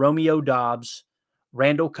Watson, Romeo Doubs,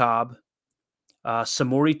 Randall Cobb,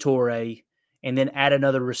 Samori Toure, and then add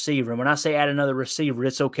another receiver. And when I say add another receiver,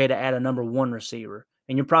 it's okay to add a number 1 receiver.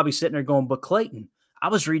 And you're probably sitting there going, but Clayton, I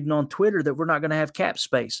was reading on Twitter that we're not going to have cap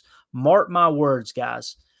space. Mark my words,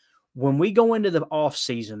 guys. When we go into the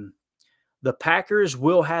offseason, the Packers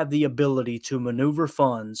will have the ability to maneuver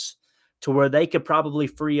funds to where they could probably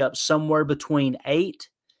free up somewhere between $8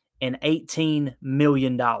 and $18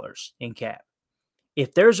 million in cap.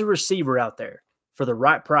 If there's a receiver out there for the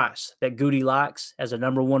right price that Goody likes as a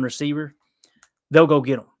number 1 receiver, they'll go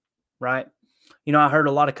get him, right? I heard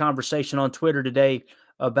a lot of conversation on Twitter today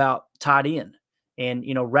about tight end. And,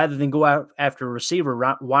 rather than go out after a receiver,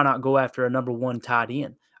 why not go after a number 1 tight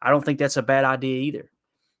end? I don't think that's a bad idea either.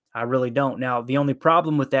 I really don't. Now, the only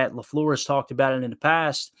problem with that, LaFleur has talked about it in the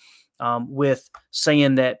past with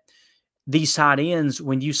saying that these tight ends,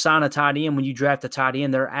 when you sign a tight end, when you draft a tight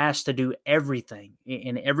end, they're asked to do everything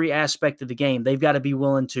in every aspect of the game. They've got to be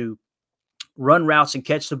willing to run routes and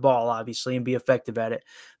catch the ball, obviously, and be effective at it.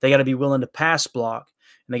 They got to be willing to pass block,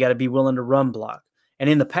 and they got to be willing to run block. And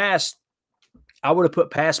in the past, I would have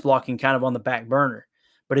put pass blocking kind of on the back burner.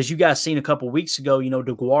 But as you guys seen a couple of weeks ago,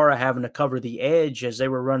 DeGuara having to cover the edge as they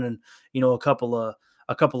were running, a couple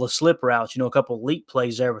of slip routes, a couple of leap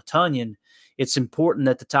plays there with Tonyan. It's important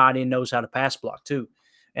that the tight end knows how to pass block too.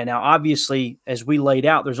 And now, obviously, as we laid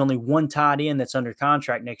out, there's only 1 tight end that's under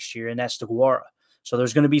contract next year, and that's DeGuara. So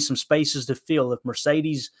there's going to be some spaces to fill. If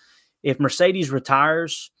Mercedes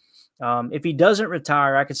retires, if he doesn't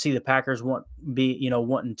retire, I could see the Packers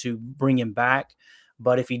wanting to bring him back.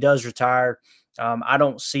 But if he does retire, I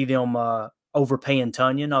don't see them overpaying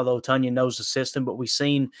Tonyan, although Tonyan knows the system. But we've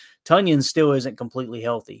seen Tonyan still isn't completely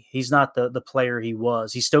healthy. He's not the player he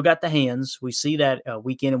was. He's still got the hands. We see that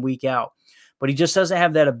week in and week out. But he just doesn't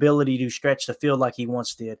have that ability to stretch the field like he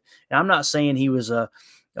once did. And I'm not saying he was a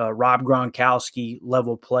Rob Gronkowski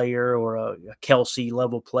level player or a Kelsey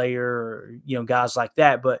level player or, guys like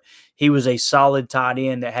that. But he was a solid tight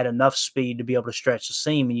end that had enough speed to be able to stretch the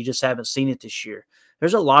seam, and you just haven't seen it this year.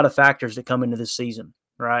 There's a lot of factors that come into this season,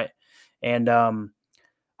 right? And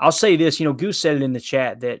I'll say this, Goose said it in the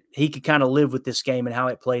chat that he could kind of live with this game and how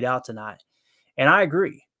it played out tonight. And I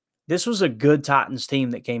agree. This was a good Titans team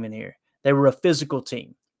that came in here. They were a physical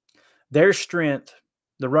team. Their strength,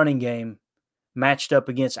 the running game, matched up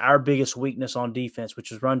against our biggest weakness on defense,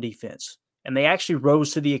 which is run defense. And they actually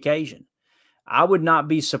rose to the occasion. I would not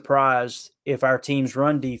be surprised if our team's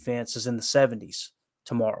run defense is in the 70s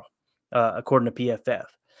tomorrow, according to PFF.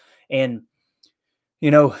 And,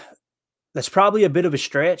 that's probably a bit of a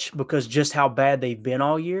stretch because just how bad they've been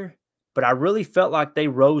all year. But I really felt like they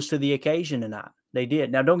rose to the occasion tonight. They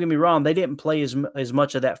did. Now, don't get me wrong. They didn't play as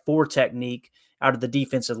much of that 4 technique out of the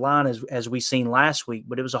defensive line as we seen last week,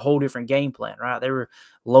 but it was a whole different game plan, right? They were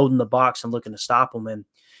loading the box and looking to stop them, and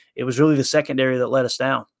it was really the secondary that let us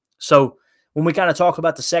down. So when we kind of talk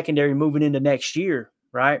about the secondary moving into next year,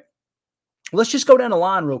 right, let's just go down the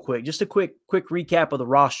line real quick. Just a quick recap of the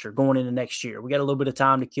roster going into next year. We got a little bit of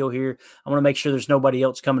time to kill here. I want to make sure there's nobody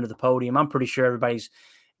else coming to the podium. I'm pretty sure everybody's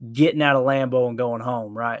getting out of Lambeau and going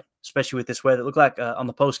home, right? Especially with this weather. It looked like on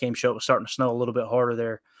the post-game show it was starting to snow a little bit harder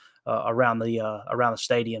there around the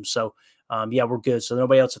stadium. So, yeah, we're good. So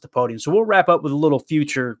nobody else at the podium. So we'll wrap up with a little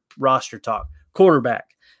future roster talk. Quarterback.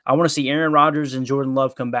 I want to see Aaron Rodgers and Jordan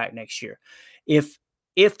Love come back next year.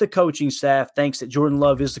 If the coaching staff thinks that Jordan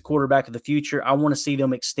Love is the quarterback of the future, I want to see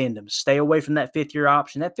them extend him. Stay away from that fifth-year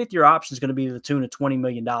option. That fifth-year option is going to be to the tune of $20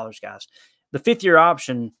 million, guys. The fifth-year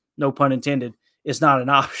option, no pun intended, is not an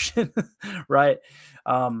option, right?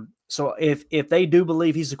 So if they do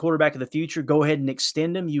believe he's the quarterback of the future, go ahead and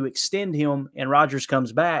extend him. You extend him and Rodgers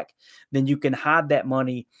comes back, then you can hide that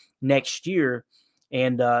money next year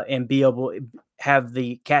and be able to have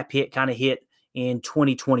the cap hit kind of hit in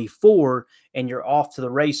 2024, and you're off to the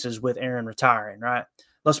races with Aaron retiring, right?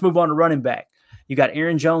 Let's move on to running back. You got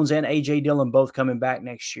Aaron Jones and A.J. Dillon both coming back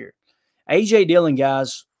next year. A.J. Dillon,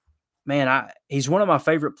 guys, man, he's one of my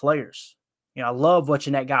favorite players. I love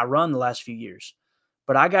watching that guy run the last few years.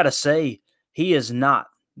 But I got to say, he is not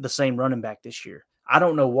the same running back this year. I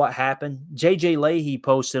don't know what happened. J.J. Leahy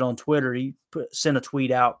posted on Twitter. He sent a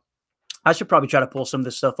tweet out. I should probably try to pull some of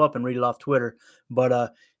this stuff up and read it off Twitter.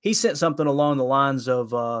 But he sent something along the lines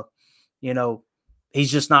of,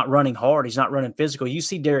 he's just not running hard. He's not running physical. You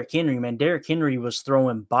see Derrick Henry, man. Derrick Henry was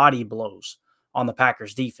throwing body blows on the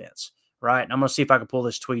Packers defense, right? And I'm going to see if I can pull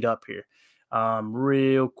this tweet up here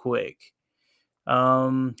real quick.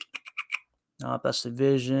 That's the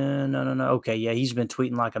vision. No. Okay, yeah, he's been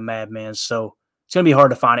tweeting like a madman, so it's going to be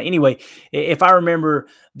hard to find it. Anyway, if I remember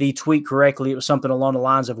the tweet correctly, it was something along the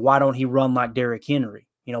lines of, why don't he run like Derrick Henry?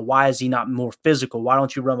 Why is he not more physical? Why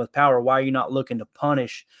don't you run with power? Why are you not looking to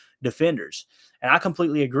punish defenders? And I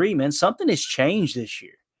completely agree, man. Something has changed this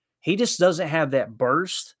year. He just doesn't have that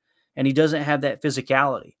burst, and he doesn't have that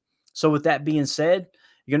physicality. So with that being said,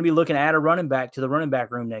 you're going to be looking to add a running back to the running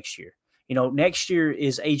back room next year. Next year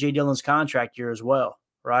is A.J. Dillon's contract year as well,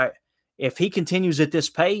 right? If he continues at this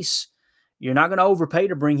pace, you're not going to overpay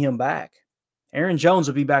to bring him back. Aaron Jones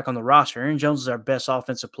will be back on the roster. Aaron Jones is our best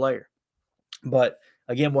offensive player. But,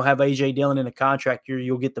 again, we'll have A.J. Dillon in a contract year.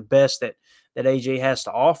 You'll get the best that A.J. has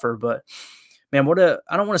to offer. But, man,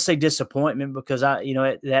 I don't want to say disappointment because,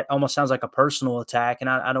 that almost sounds like a personal attack, and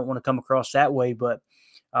I don't want to come across that way. But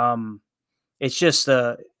it's just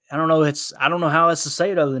I don't know how else to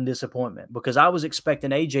say it other than disappointment, because I was expecting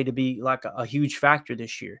AJ to be like a huge factor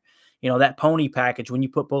this year. That pony package, when you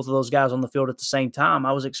put both of those guys on the field at the same time,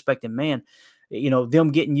 I was expecting, man,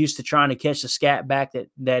 them getting used to trying to catch the scat back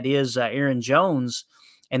that is Aaron Jones,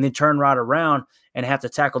 and then turn right around and have to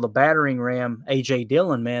tackle the battering ram, A.J.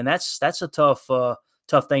 Dillon, man, that's a tough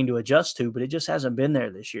thing to adjust to, but it just hasn't been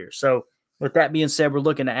there this year. So with that being said, we're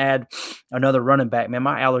looking to add another running back. Man,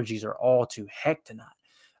 my allergies are all to heck tonight.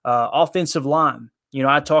 Offensive line.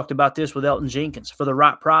 I talked about this with Elton Jenkins. For the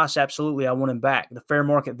right price, absolutely, I want him back. The fair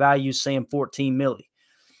market value is saying $14 million.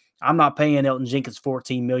 I'm not paying Elton Jenkins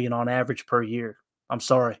 $14 million on average per year. I'm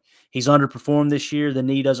sorry. He's underperformed this year. The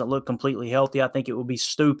knee doesn't look completely healthy. I think it would be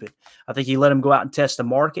stupid. I think you let him go out and test the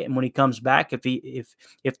market, and when he comes back, if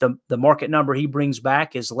the market number he brings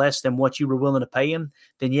back is less than what you were willing to pay him,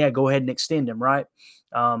 then yeah, go ahead and extend him, right?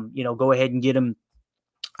 Go ahead and get him,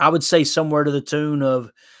 I would say, somewhere to the tune of,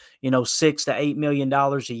 $6 to $8 million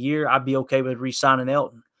a year. I'd be okay with re-signing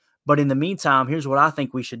Elton. But in the meantime, here's what I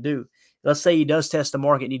think we should do. Let's say he does test the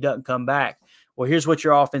market and he doesn't come back. Well, here's what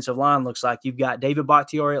your offensive line looks like. You've got David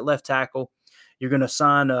Bakhtiari at left tackle. You're going to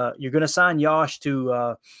sign Yosh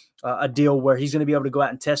to a deal where he's going to be able to go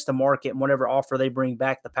out and test the market, and whatever offer they bring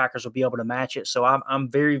back, the Packers will be able to match it. So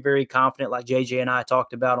I'm very, very confident, like JJ and I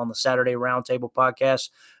talked about on the Saturday Roundtable podcast,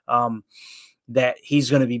 that he's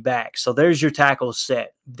going to be back. So there's your tackles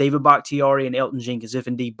set. David Bakhtiari and Elton Jenkins, if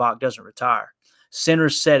indeed Bach doesn't retire.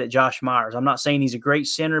 Center's set at Josh Myers. I'm not saying he's a great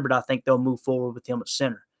center, but I think they'll move forward with him at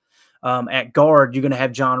center. At guard, you're going to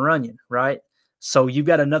have John Runyon, right? So you've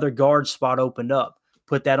got another guard spot opened up.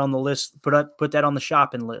 Put that on the list. Put that on the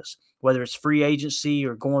shopping list. Whether it's free agency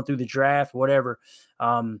or going through the draft, whatever,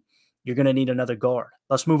 you're going to need another guard.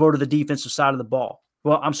 Let's move over to the defensive side of the ball.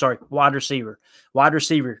 Well, I'm sorry, wide receiver. Wide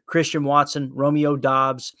receiver, Christian Watson, Romeo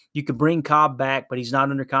Doubs. You could bring Cobb back, but he's not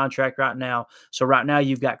under contract right now. So right now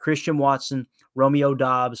you've got Christian Watson, Romeo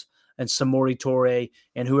Doubs, and Samori Toure,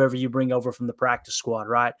 and whoever you bring over from the practice squad,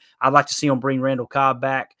 right? I'd like to see them bring Randall Cobb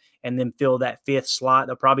back and then fill that fifth slot.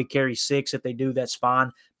 They'll probably carry 6. If they do, that's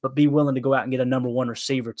fine. But be willing to go out and get a number 1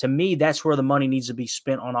 receiver. To me, that's where the money needs to be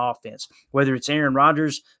spent on offense. Whether it's Aaron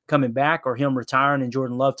Rodgers coming back or him retiring and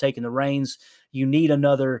Jordan Love taking the reins, you need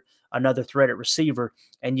another threat at receiver.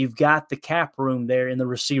 And you've got the cap room there in the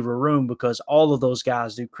receiver room because all of those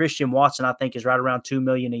guys do. Christian Watson, I think, is right around $2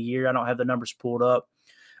 million a year. I don't have the numbers pulled up.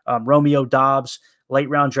 Romeo Doubs, late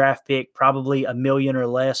round draft pick, probably $1 million or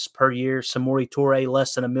less per year. Samori Toure,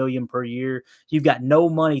 less than $1 million per year. You've got no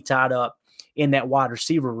money tied up in that wide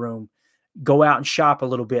receiver room. Go out and shop a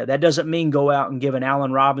little bit. That doesn't mean go out and give an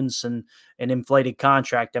Allen Robinson an inflated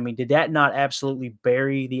contract. I mean, did that not absolutely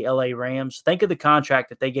bury the LA Rams? Think of the contract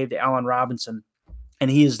that they gave to Allen Robinson, and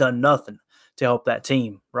he has done nothing to help that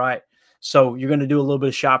team, right? So you're going to do a little bit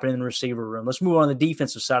of shopping in the receiver room. Let's move on to the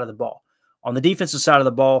defensive side of the ball. On the defensive side of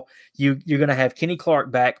the ball, you're going to have Kenny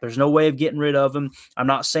Clark back. There's no way of getting rid of him. I'm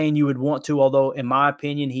not saying you would want to, although in my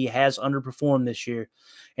opinion, he has underperformed this year.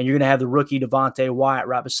 And you're going to have the rookie Devontae Wyatt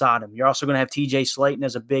right beside him. You're also going to have TJ Slayton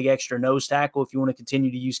as a big extra nose tackle if you want to continue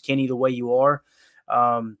to use Kenny the way you are.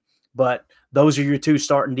 But those are your 2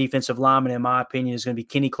 starting defensive linemen, in my opinion, is going to be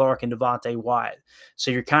Kenny Clark and Devontae Wyatt.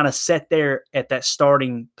 So you're kind of set there at that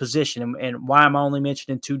starting position. And why am I only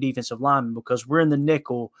mentioning 2 defensive linemen? Because we're in the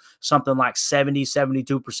nickel something like 70,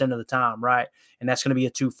 72% of the time, right? And that's going to be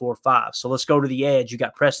a 2-4-5. So let's go to the edge. You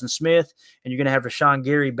got Preston Smith, and you're going to have Rashawn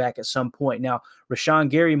Gary back at some point. Now, Rashawn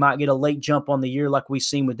Gary might get a late jump on the year like we've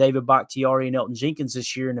seen with David Bakhtiari and Elton Jenkins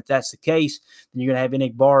this year. And if that's the case, then you're going to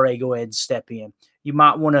have Enagbare go ahead and step in. You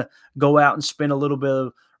might want to go out and spend a little bit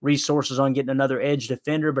of resources on getting another edge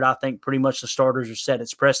defender, but I think pretty much the starters are set.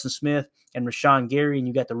 It's Preston Smith and Rashawn Gary, and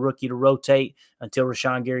you got the rookie to rotate until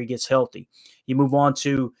Rashawn Gary gets healthy. You move on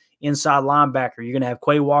to inside linebacker. You're going to have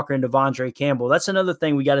Quay Walker and Devondre Campbell. That's another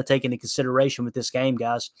thing we got to take into consideration with this game,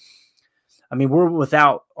 guys. I mean, we're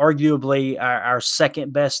without arguably our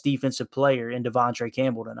second best defensive player in Devondre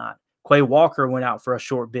Campbell tonight. Quay Walker went out for a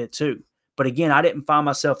short bit too. But again, I didn't find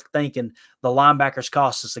myself thinking the linebackers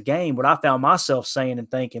cost us a game. What I found myself saying and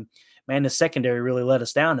thinking, man, the secondary really let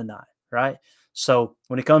us down tonight, right? So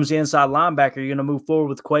when it comes to inside linebacker, you're going to move forward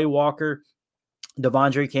with Quay Walker,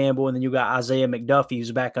 Devondre Campbell, and then you got Isaiah McDuffie,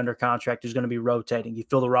 who's back under contract, who's going to be rotating. You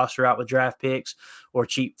fill the roster out with draft picks or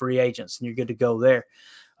cheap free agents, and you're good to go there.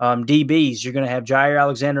 DBs, you're going to have Jair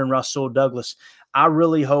Alexander and Rasul Douglas. I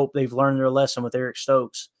really hope they've learned their lesson with Eric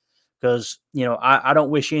Stokes. Because, I don't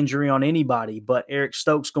wish injury on anybody, but Eric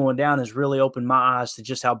Stokes going down has really opened my eyes to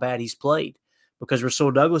just how bad he's played. Because Rasul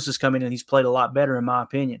Douglas is coming in and he's played a lot better, in my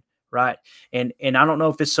opinion, right? And I don't know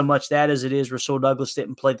if it's so much that as it is Rasul Douglas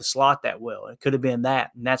didn't play the slot that well. It could have been that,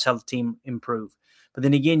 and that's how the team improved. But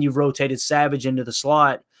then again, you've rotated Savage into the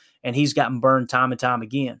slot, and he's gotten burned time and time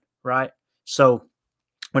again, right? So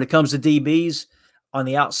when it comes to DBs on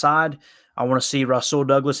the outside, I want to see Rasul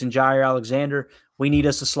Douglas and Jair Alexander. We need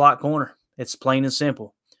us a slot corner. It's plain and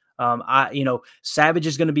simple. Savage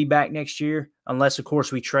is going to be back next year unless, of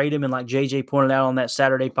course, we trade him. And like JJ pointed out on that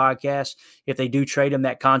Saturday podcast, if they do trade him,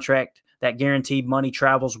 that contract, that guaranteed money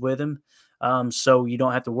travels with him. So you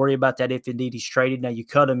don't have to worry about that if indeed he's traded. Now you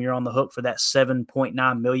cut him, you're on the hook for that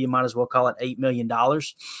 $7.9 million. Might as well call it $8 million.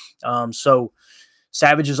 So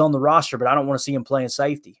Savage is on the roster, but I don't want to see him playing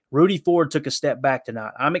safety. Rudy Ford took a step back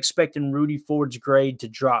tonight. I'm expecting Rudy Ford's grade to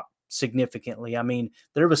drop significantly. I mean,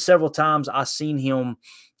 there were several times I seen him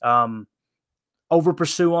over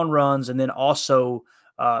pursue on runs and then also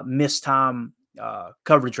miss time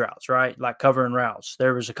coverage routes, right? Like covering routes.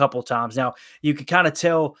 There was a couple of times. Now you could kind of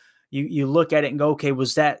tell. You look at it and go, okay,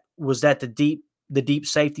 was that the deep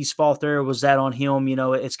safety's fault there? Or was that on him?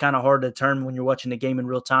 It's kind of hard to determine when you're watching the game in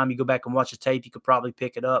real time. You go back and watch the tape, you could probably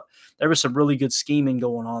pick it up. There was some really good scheming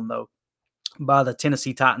going on though by the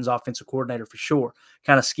Tennessee Titans offensive coordinator for sure,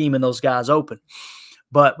 kind of scheming those guys open.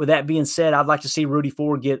 But with that being said, I'd like to see Rudy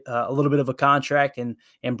Ford get a little bit of a contract and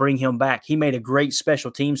bring him back. He made a great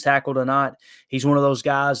special teams tackle tonight. He's one of those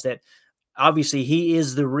guys that obviously he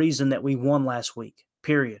is the reason that we won last week,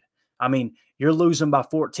 period. I mean, you're losing by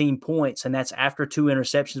 14 points, and that's after 2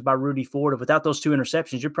 interceptions by Rudy Ford. Without those 2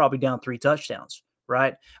 interceptions, you're probably down 3 touchdowns,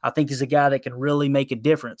 right? I think he's a guy that can really make a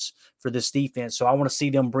difference for this defense. So I want to see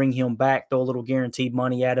them bring him back, throw a little guaranteed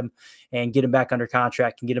money at him, and get him back under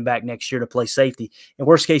contract and get him back next year to play safety. In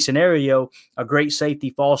worst case scenario, a great safety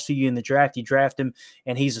falls to you in the draft. You draft him,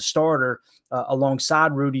 and he's a starter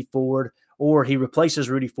alongside Rudy Ford, or he replaces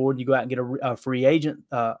Rudy Ford. You go out and get a free agent,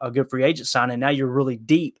 a good free agent signing. Now you're really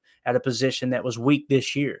deep at a position that was weak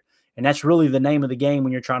this year. And that's really the name of the game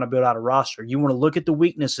when you're trying to build out a roster. You want to look at the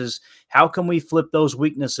weaknesses. How can we flip those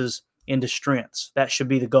weaknesses into strengths? That should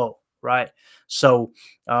be the goal, right? So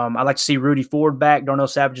I'd like to see Rudy Ford back. Darnell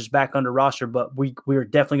Savage is back under roster, but we are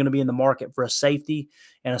definitely going to be in the market for a safety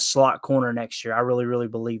and a slot corner next year. I really, really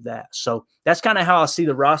believe that. So that's kind of how I see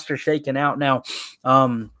the roster shaking out now.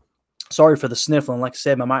 Sorry for the sniffling. Like I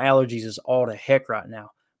said, my allergies is all to heck right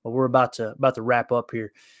now. But we're about to wrap up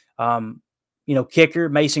here. Kicker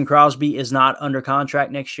Mason Crosby is not under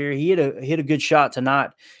contract next year. He hit a good shot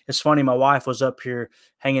tonight. It's funny. My wife was up here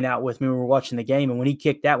hanging out with me when we were watching the game, and when he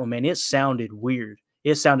kicked that one, man, it sounded weird.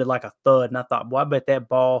 It sounded like a thud, and I thought, boy, I bet that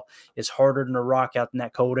ball is harder than a rock out in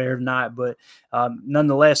that cold air tonight. But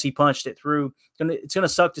nonetheless, he punched it through. It's gonna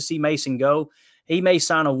suck to see Mason go. He may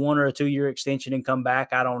sign a 1 or a 2 year extension and come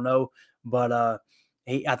back. I don't know, but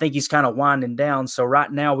I think he's kind of winding down. So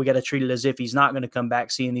right now we got to treat it as if he's not going to come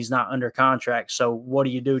back, seeing he's not under contract. So what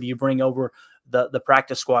do? Do you bring over the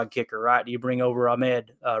practice squad kicker, right? Do you bring over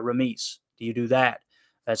Ahmed Ramis? Do you do that?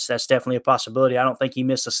 That's definitely a possibility. I don't think he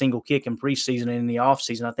missed a single kick in preseason and in the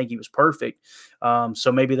offseason. I think he was perfect.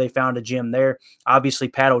 So maybe they found a gem there. Obviously,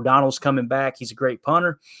 Pat O'Donnell's coming back. He's a great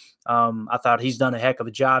punter. I thought he's done a heck of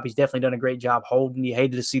a job. He's definitely done a great job holding. You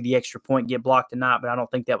hated to see the extra point get blocked tonight, but I don't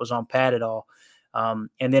think that was on Pat at all. And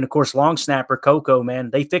then, of course, long snapper Coco,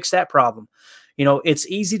 man, they fixed that problem. It's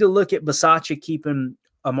easy to look at Bisaccia keeping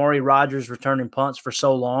Amari Rodgers returning punts for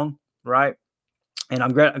so long, right? And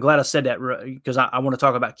I'm glad I said that because I want to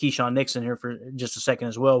talk about Keyshawn Nixon here for just a second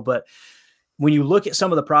as well. But when you look at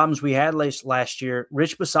some of the problems we had last year,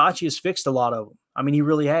 Rich Bisaccia has fixed a lot of them. I mean, he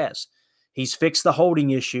really has. He's fixed the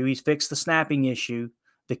holding issue. He's fixed the snapping issue.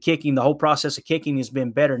 The kicking, the whole process of kicking has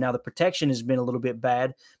been better. Now the protection has been a little bit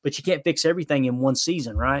bad, but you can't fix everything in one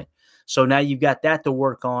season, right? So now you've got that to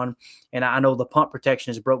work on. And I know the punt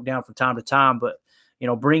protection is broke down from time to time, but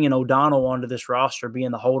bringing O'Donnell onto this roster,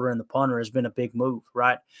 being the holder and the punter, has been a big move,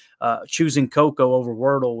 right? Choosing Coco over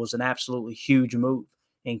Wordle was an absolutely huge move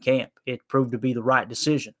in camp. It proved to be the right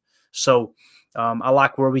decision. So I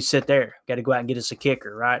like where we sit there. Got to go out and get us a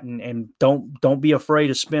kicker, right? And don't be afraid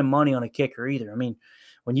to spend money on a kicker either. I mean,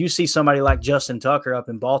 when you see somebody like Justin Tucker up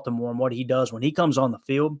in Baltimore and what he does when he comes on the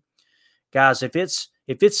field, guys, if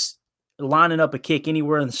it's lining up a kick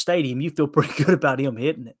anywhere in the stadium, you feel pretty good about him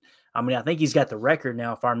hitting it. I mean, I think he's got the record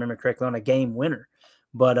now, if I remember correctly, on a game winner.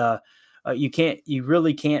 But you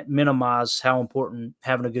really can't minimize how important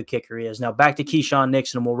having a good kicker is. Now back to Keyshawn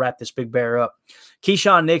Nixon, and we'll wrap this big bear up.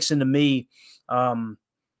 Keyshawn Nixon, to me,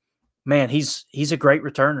 man, he's a great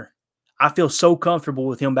returner. I feel so comfortable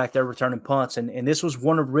with him back there returning punts. And this was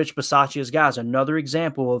one of Rich Bisaccia's guys. Another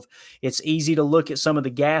example of it's easy to look at some of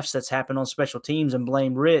the gaffes that's happened on special teams and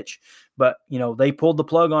blame Rich. But, they pulled the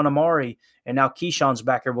plug on Amari, and now Keyshawn's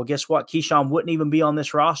back there. Well, guess what? Keyshawn wouldn't even be on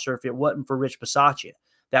this roster if it wasn't for Rich Bisaccia.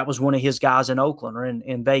 That was one of his guys in Oakland, or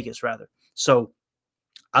in Vegas, rather. So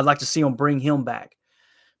I'd like to see him bring him back.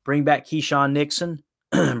 Bring back Keyshawn Nixon,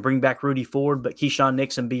 bring back Rudy Ford, but Keyshawn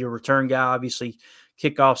Nixon be a return guy, obviously,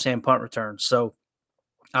 kickoffs and punt returns. So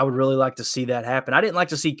I would really like to see that happen. I didn't like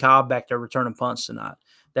to see Cobb back there returning punts tonight.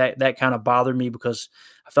 That kind of bothered me because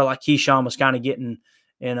I felt like Keyshawn was kind of getting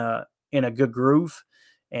in a good groove,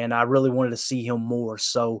 and I really wanted to see him more.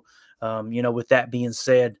 So, with that being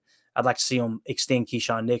said, I'd like to see him extend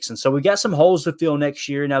Keyshawn Nixon. So we got some holes to fill next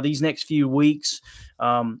year. Now, these next few weeks,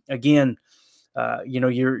 again,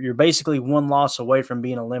 you're basically one loss away from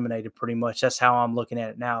being eliminated pretty much. That's how I'm looking at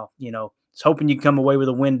it now. It's hoping you come away with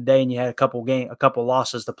a win today and you had a couple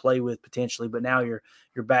losses to play with potentially, but now your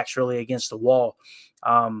back's really against the wall.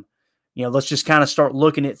 Let's just kind of start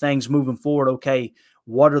looking at things moving forward. Okay,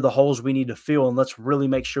 what are the holes we need to fill? And let's really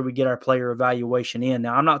make sure we get our player evaluation in.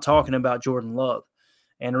 Now, I'm not talking about Jordan Love.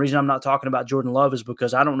 And the reason I'm not talking about Jordan Love is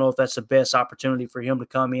because I don't know if that's the best opportunity for him to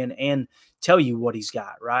come in and tell you what he's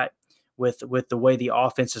got, right? With the way the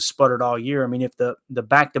offense has sputtered all year. I mean, if the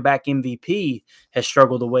back-to-back MVP has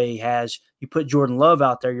struggled the way he has, you put Jordan Love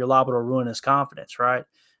out there, you're liable to ruin his confidence, right?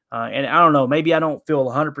 And I don't know, maybe I don't feel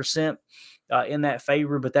 100% in that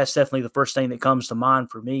favor, but that's definitely the first thing that comes to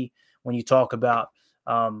mind for me when you talk about,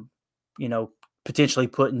 potentially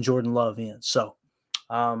putting Jordan Love in. So,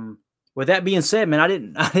 with that being said, man, I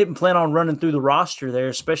didn't plan on running through the roster there,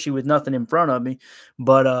 especially with nothing in front of me.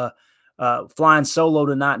 But flying solo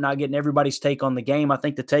tonight, not getting everybody's take on the game. I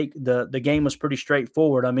think the game was pretty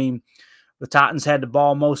straightforward. I mean, the Titans had the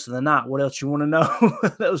ball most of the night. What else you want to know?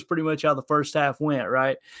 That was pretty much how the first half went,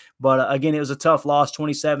 right? But again, it was a tough loss,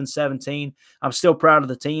 27-17. I'm still proud of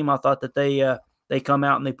the team. I thought that they come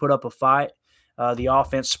out and they put up a fight. The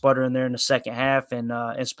offense sputtering there in the second half,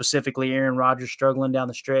 and specifically Aaron Rodgers struggling down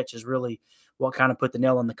the stretch is really what kind of put the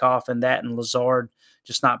nail in the coffin. That and Lazard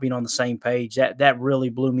just not being on the same page. That really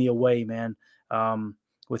blew me away, man.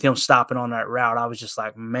 With him stopping on that route, I was just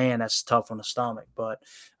like, man, that's tough on the stomach. But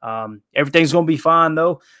everything's going to be fine,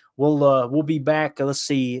 though. We'll be back. Let's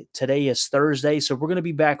see. Today is Thursday, so we're going to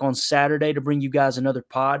be back on Saturday to bring you guys another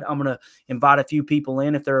pod. I'm going to invite a few people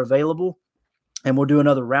in if they're available, and we'll do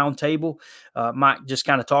another roundtable. Might just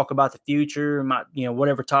kind of talk about the future,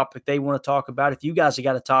 whatever topic they want to talk about. If you guys have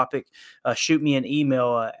got a topic, shoot me an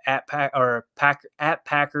email at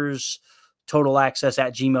Packers Total Access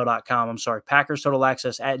at gmail.com. I'm sorry, Packers Total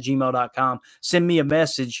Access at gmail.com. Send me a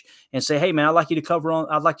message and say, hey man, I'd like you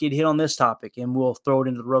to hit on this topic, and we'll throw it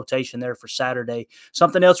into the rotation there for Saturday.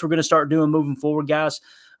 Something else we're going to start doing moving forward, guys.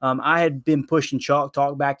 I had been pushing Chalk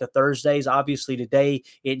Talk back to Thursdays. Obviously today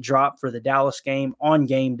it dropped for the Dallas game on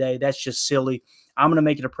game day. That's just silly. I'm going to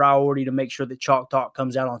make it a priority to make sure that Chalk Talk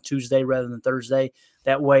comes out on Tuesday rather than Thursday.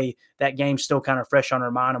 That way that game's still kind of fresh on our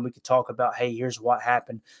mind, and we could talk about, hey, here's what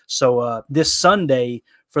happened. So this Sunday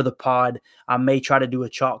for the pod, I may try to do a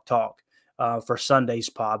Chalk Talk for Sunday's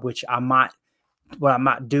pod, which what I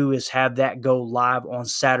might do is have that go live on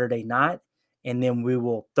Saturday night, and then we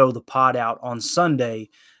will throw the pod out on Sunday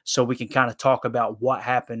so we can kind of talk about what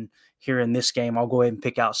happened here in this game. I'll go ahead and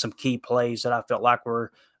pick out some key plays that I felt like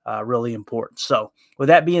were really important. So with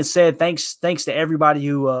that being said, thanks to everybody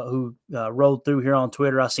who rolled through here on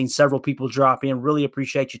Twitter. I've seen several people drop in. Really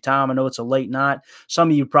appreciate your time. I know it's a late night. Some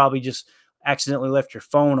of you probably just accidentally left your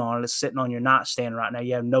phone on. It's sitting on your nightstand right now.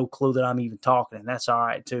 You have no clue that I'm even talking, and that's all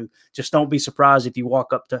right too. Just don't be surprised if you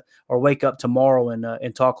wake up tomorrow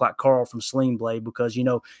and talk like Carl from Sling Blade, because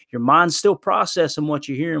your mind's still processing what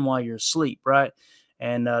you're hearing while you're asleep, right?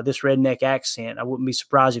 And this redneck accent, I wouldn't be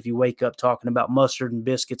surprised if you wake up talking about mustard and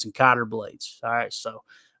biscuits and cotter blades. All right, so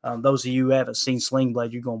those of you who haven't seen Sling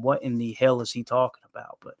Blade, you're going, what in the hell is he talking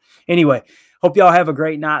about? But anyway, hope y'all have a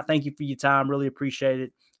great night. Thank you for your time. Really appreciate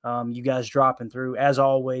it. You guys dropping through. As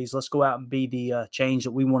always, let's go out and be the change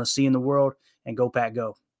that we want to see in the world, and go Pack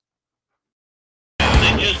Go.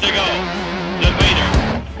 Inches to go.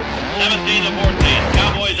 Devader. 17-14.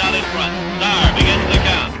 Cowboys out in front. Star begins the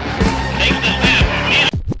count. Takes the snap.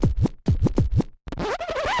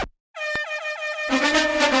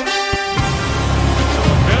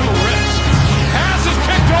 Middle risk. Pass is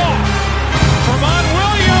picked off. Tramon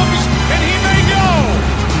Williams, and he may go.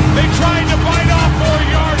 They tried to bite off more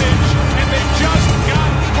yardage, and they just got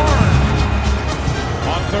burned.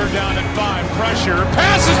 On third down and 5, pressure.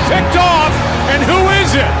 Pass is picked off, and who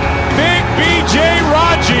is it? Big B.J.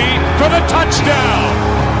 Raji for the touchdown.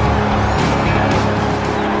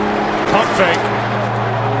 Pump fake.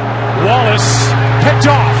 Wallace picked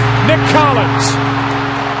off. Nick Collins.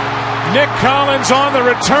 Nick Collins on the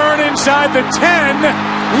return inside the 10.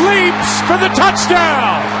 Leaps for the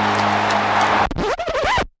touchdown.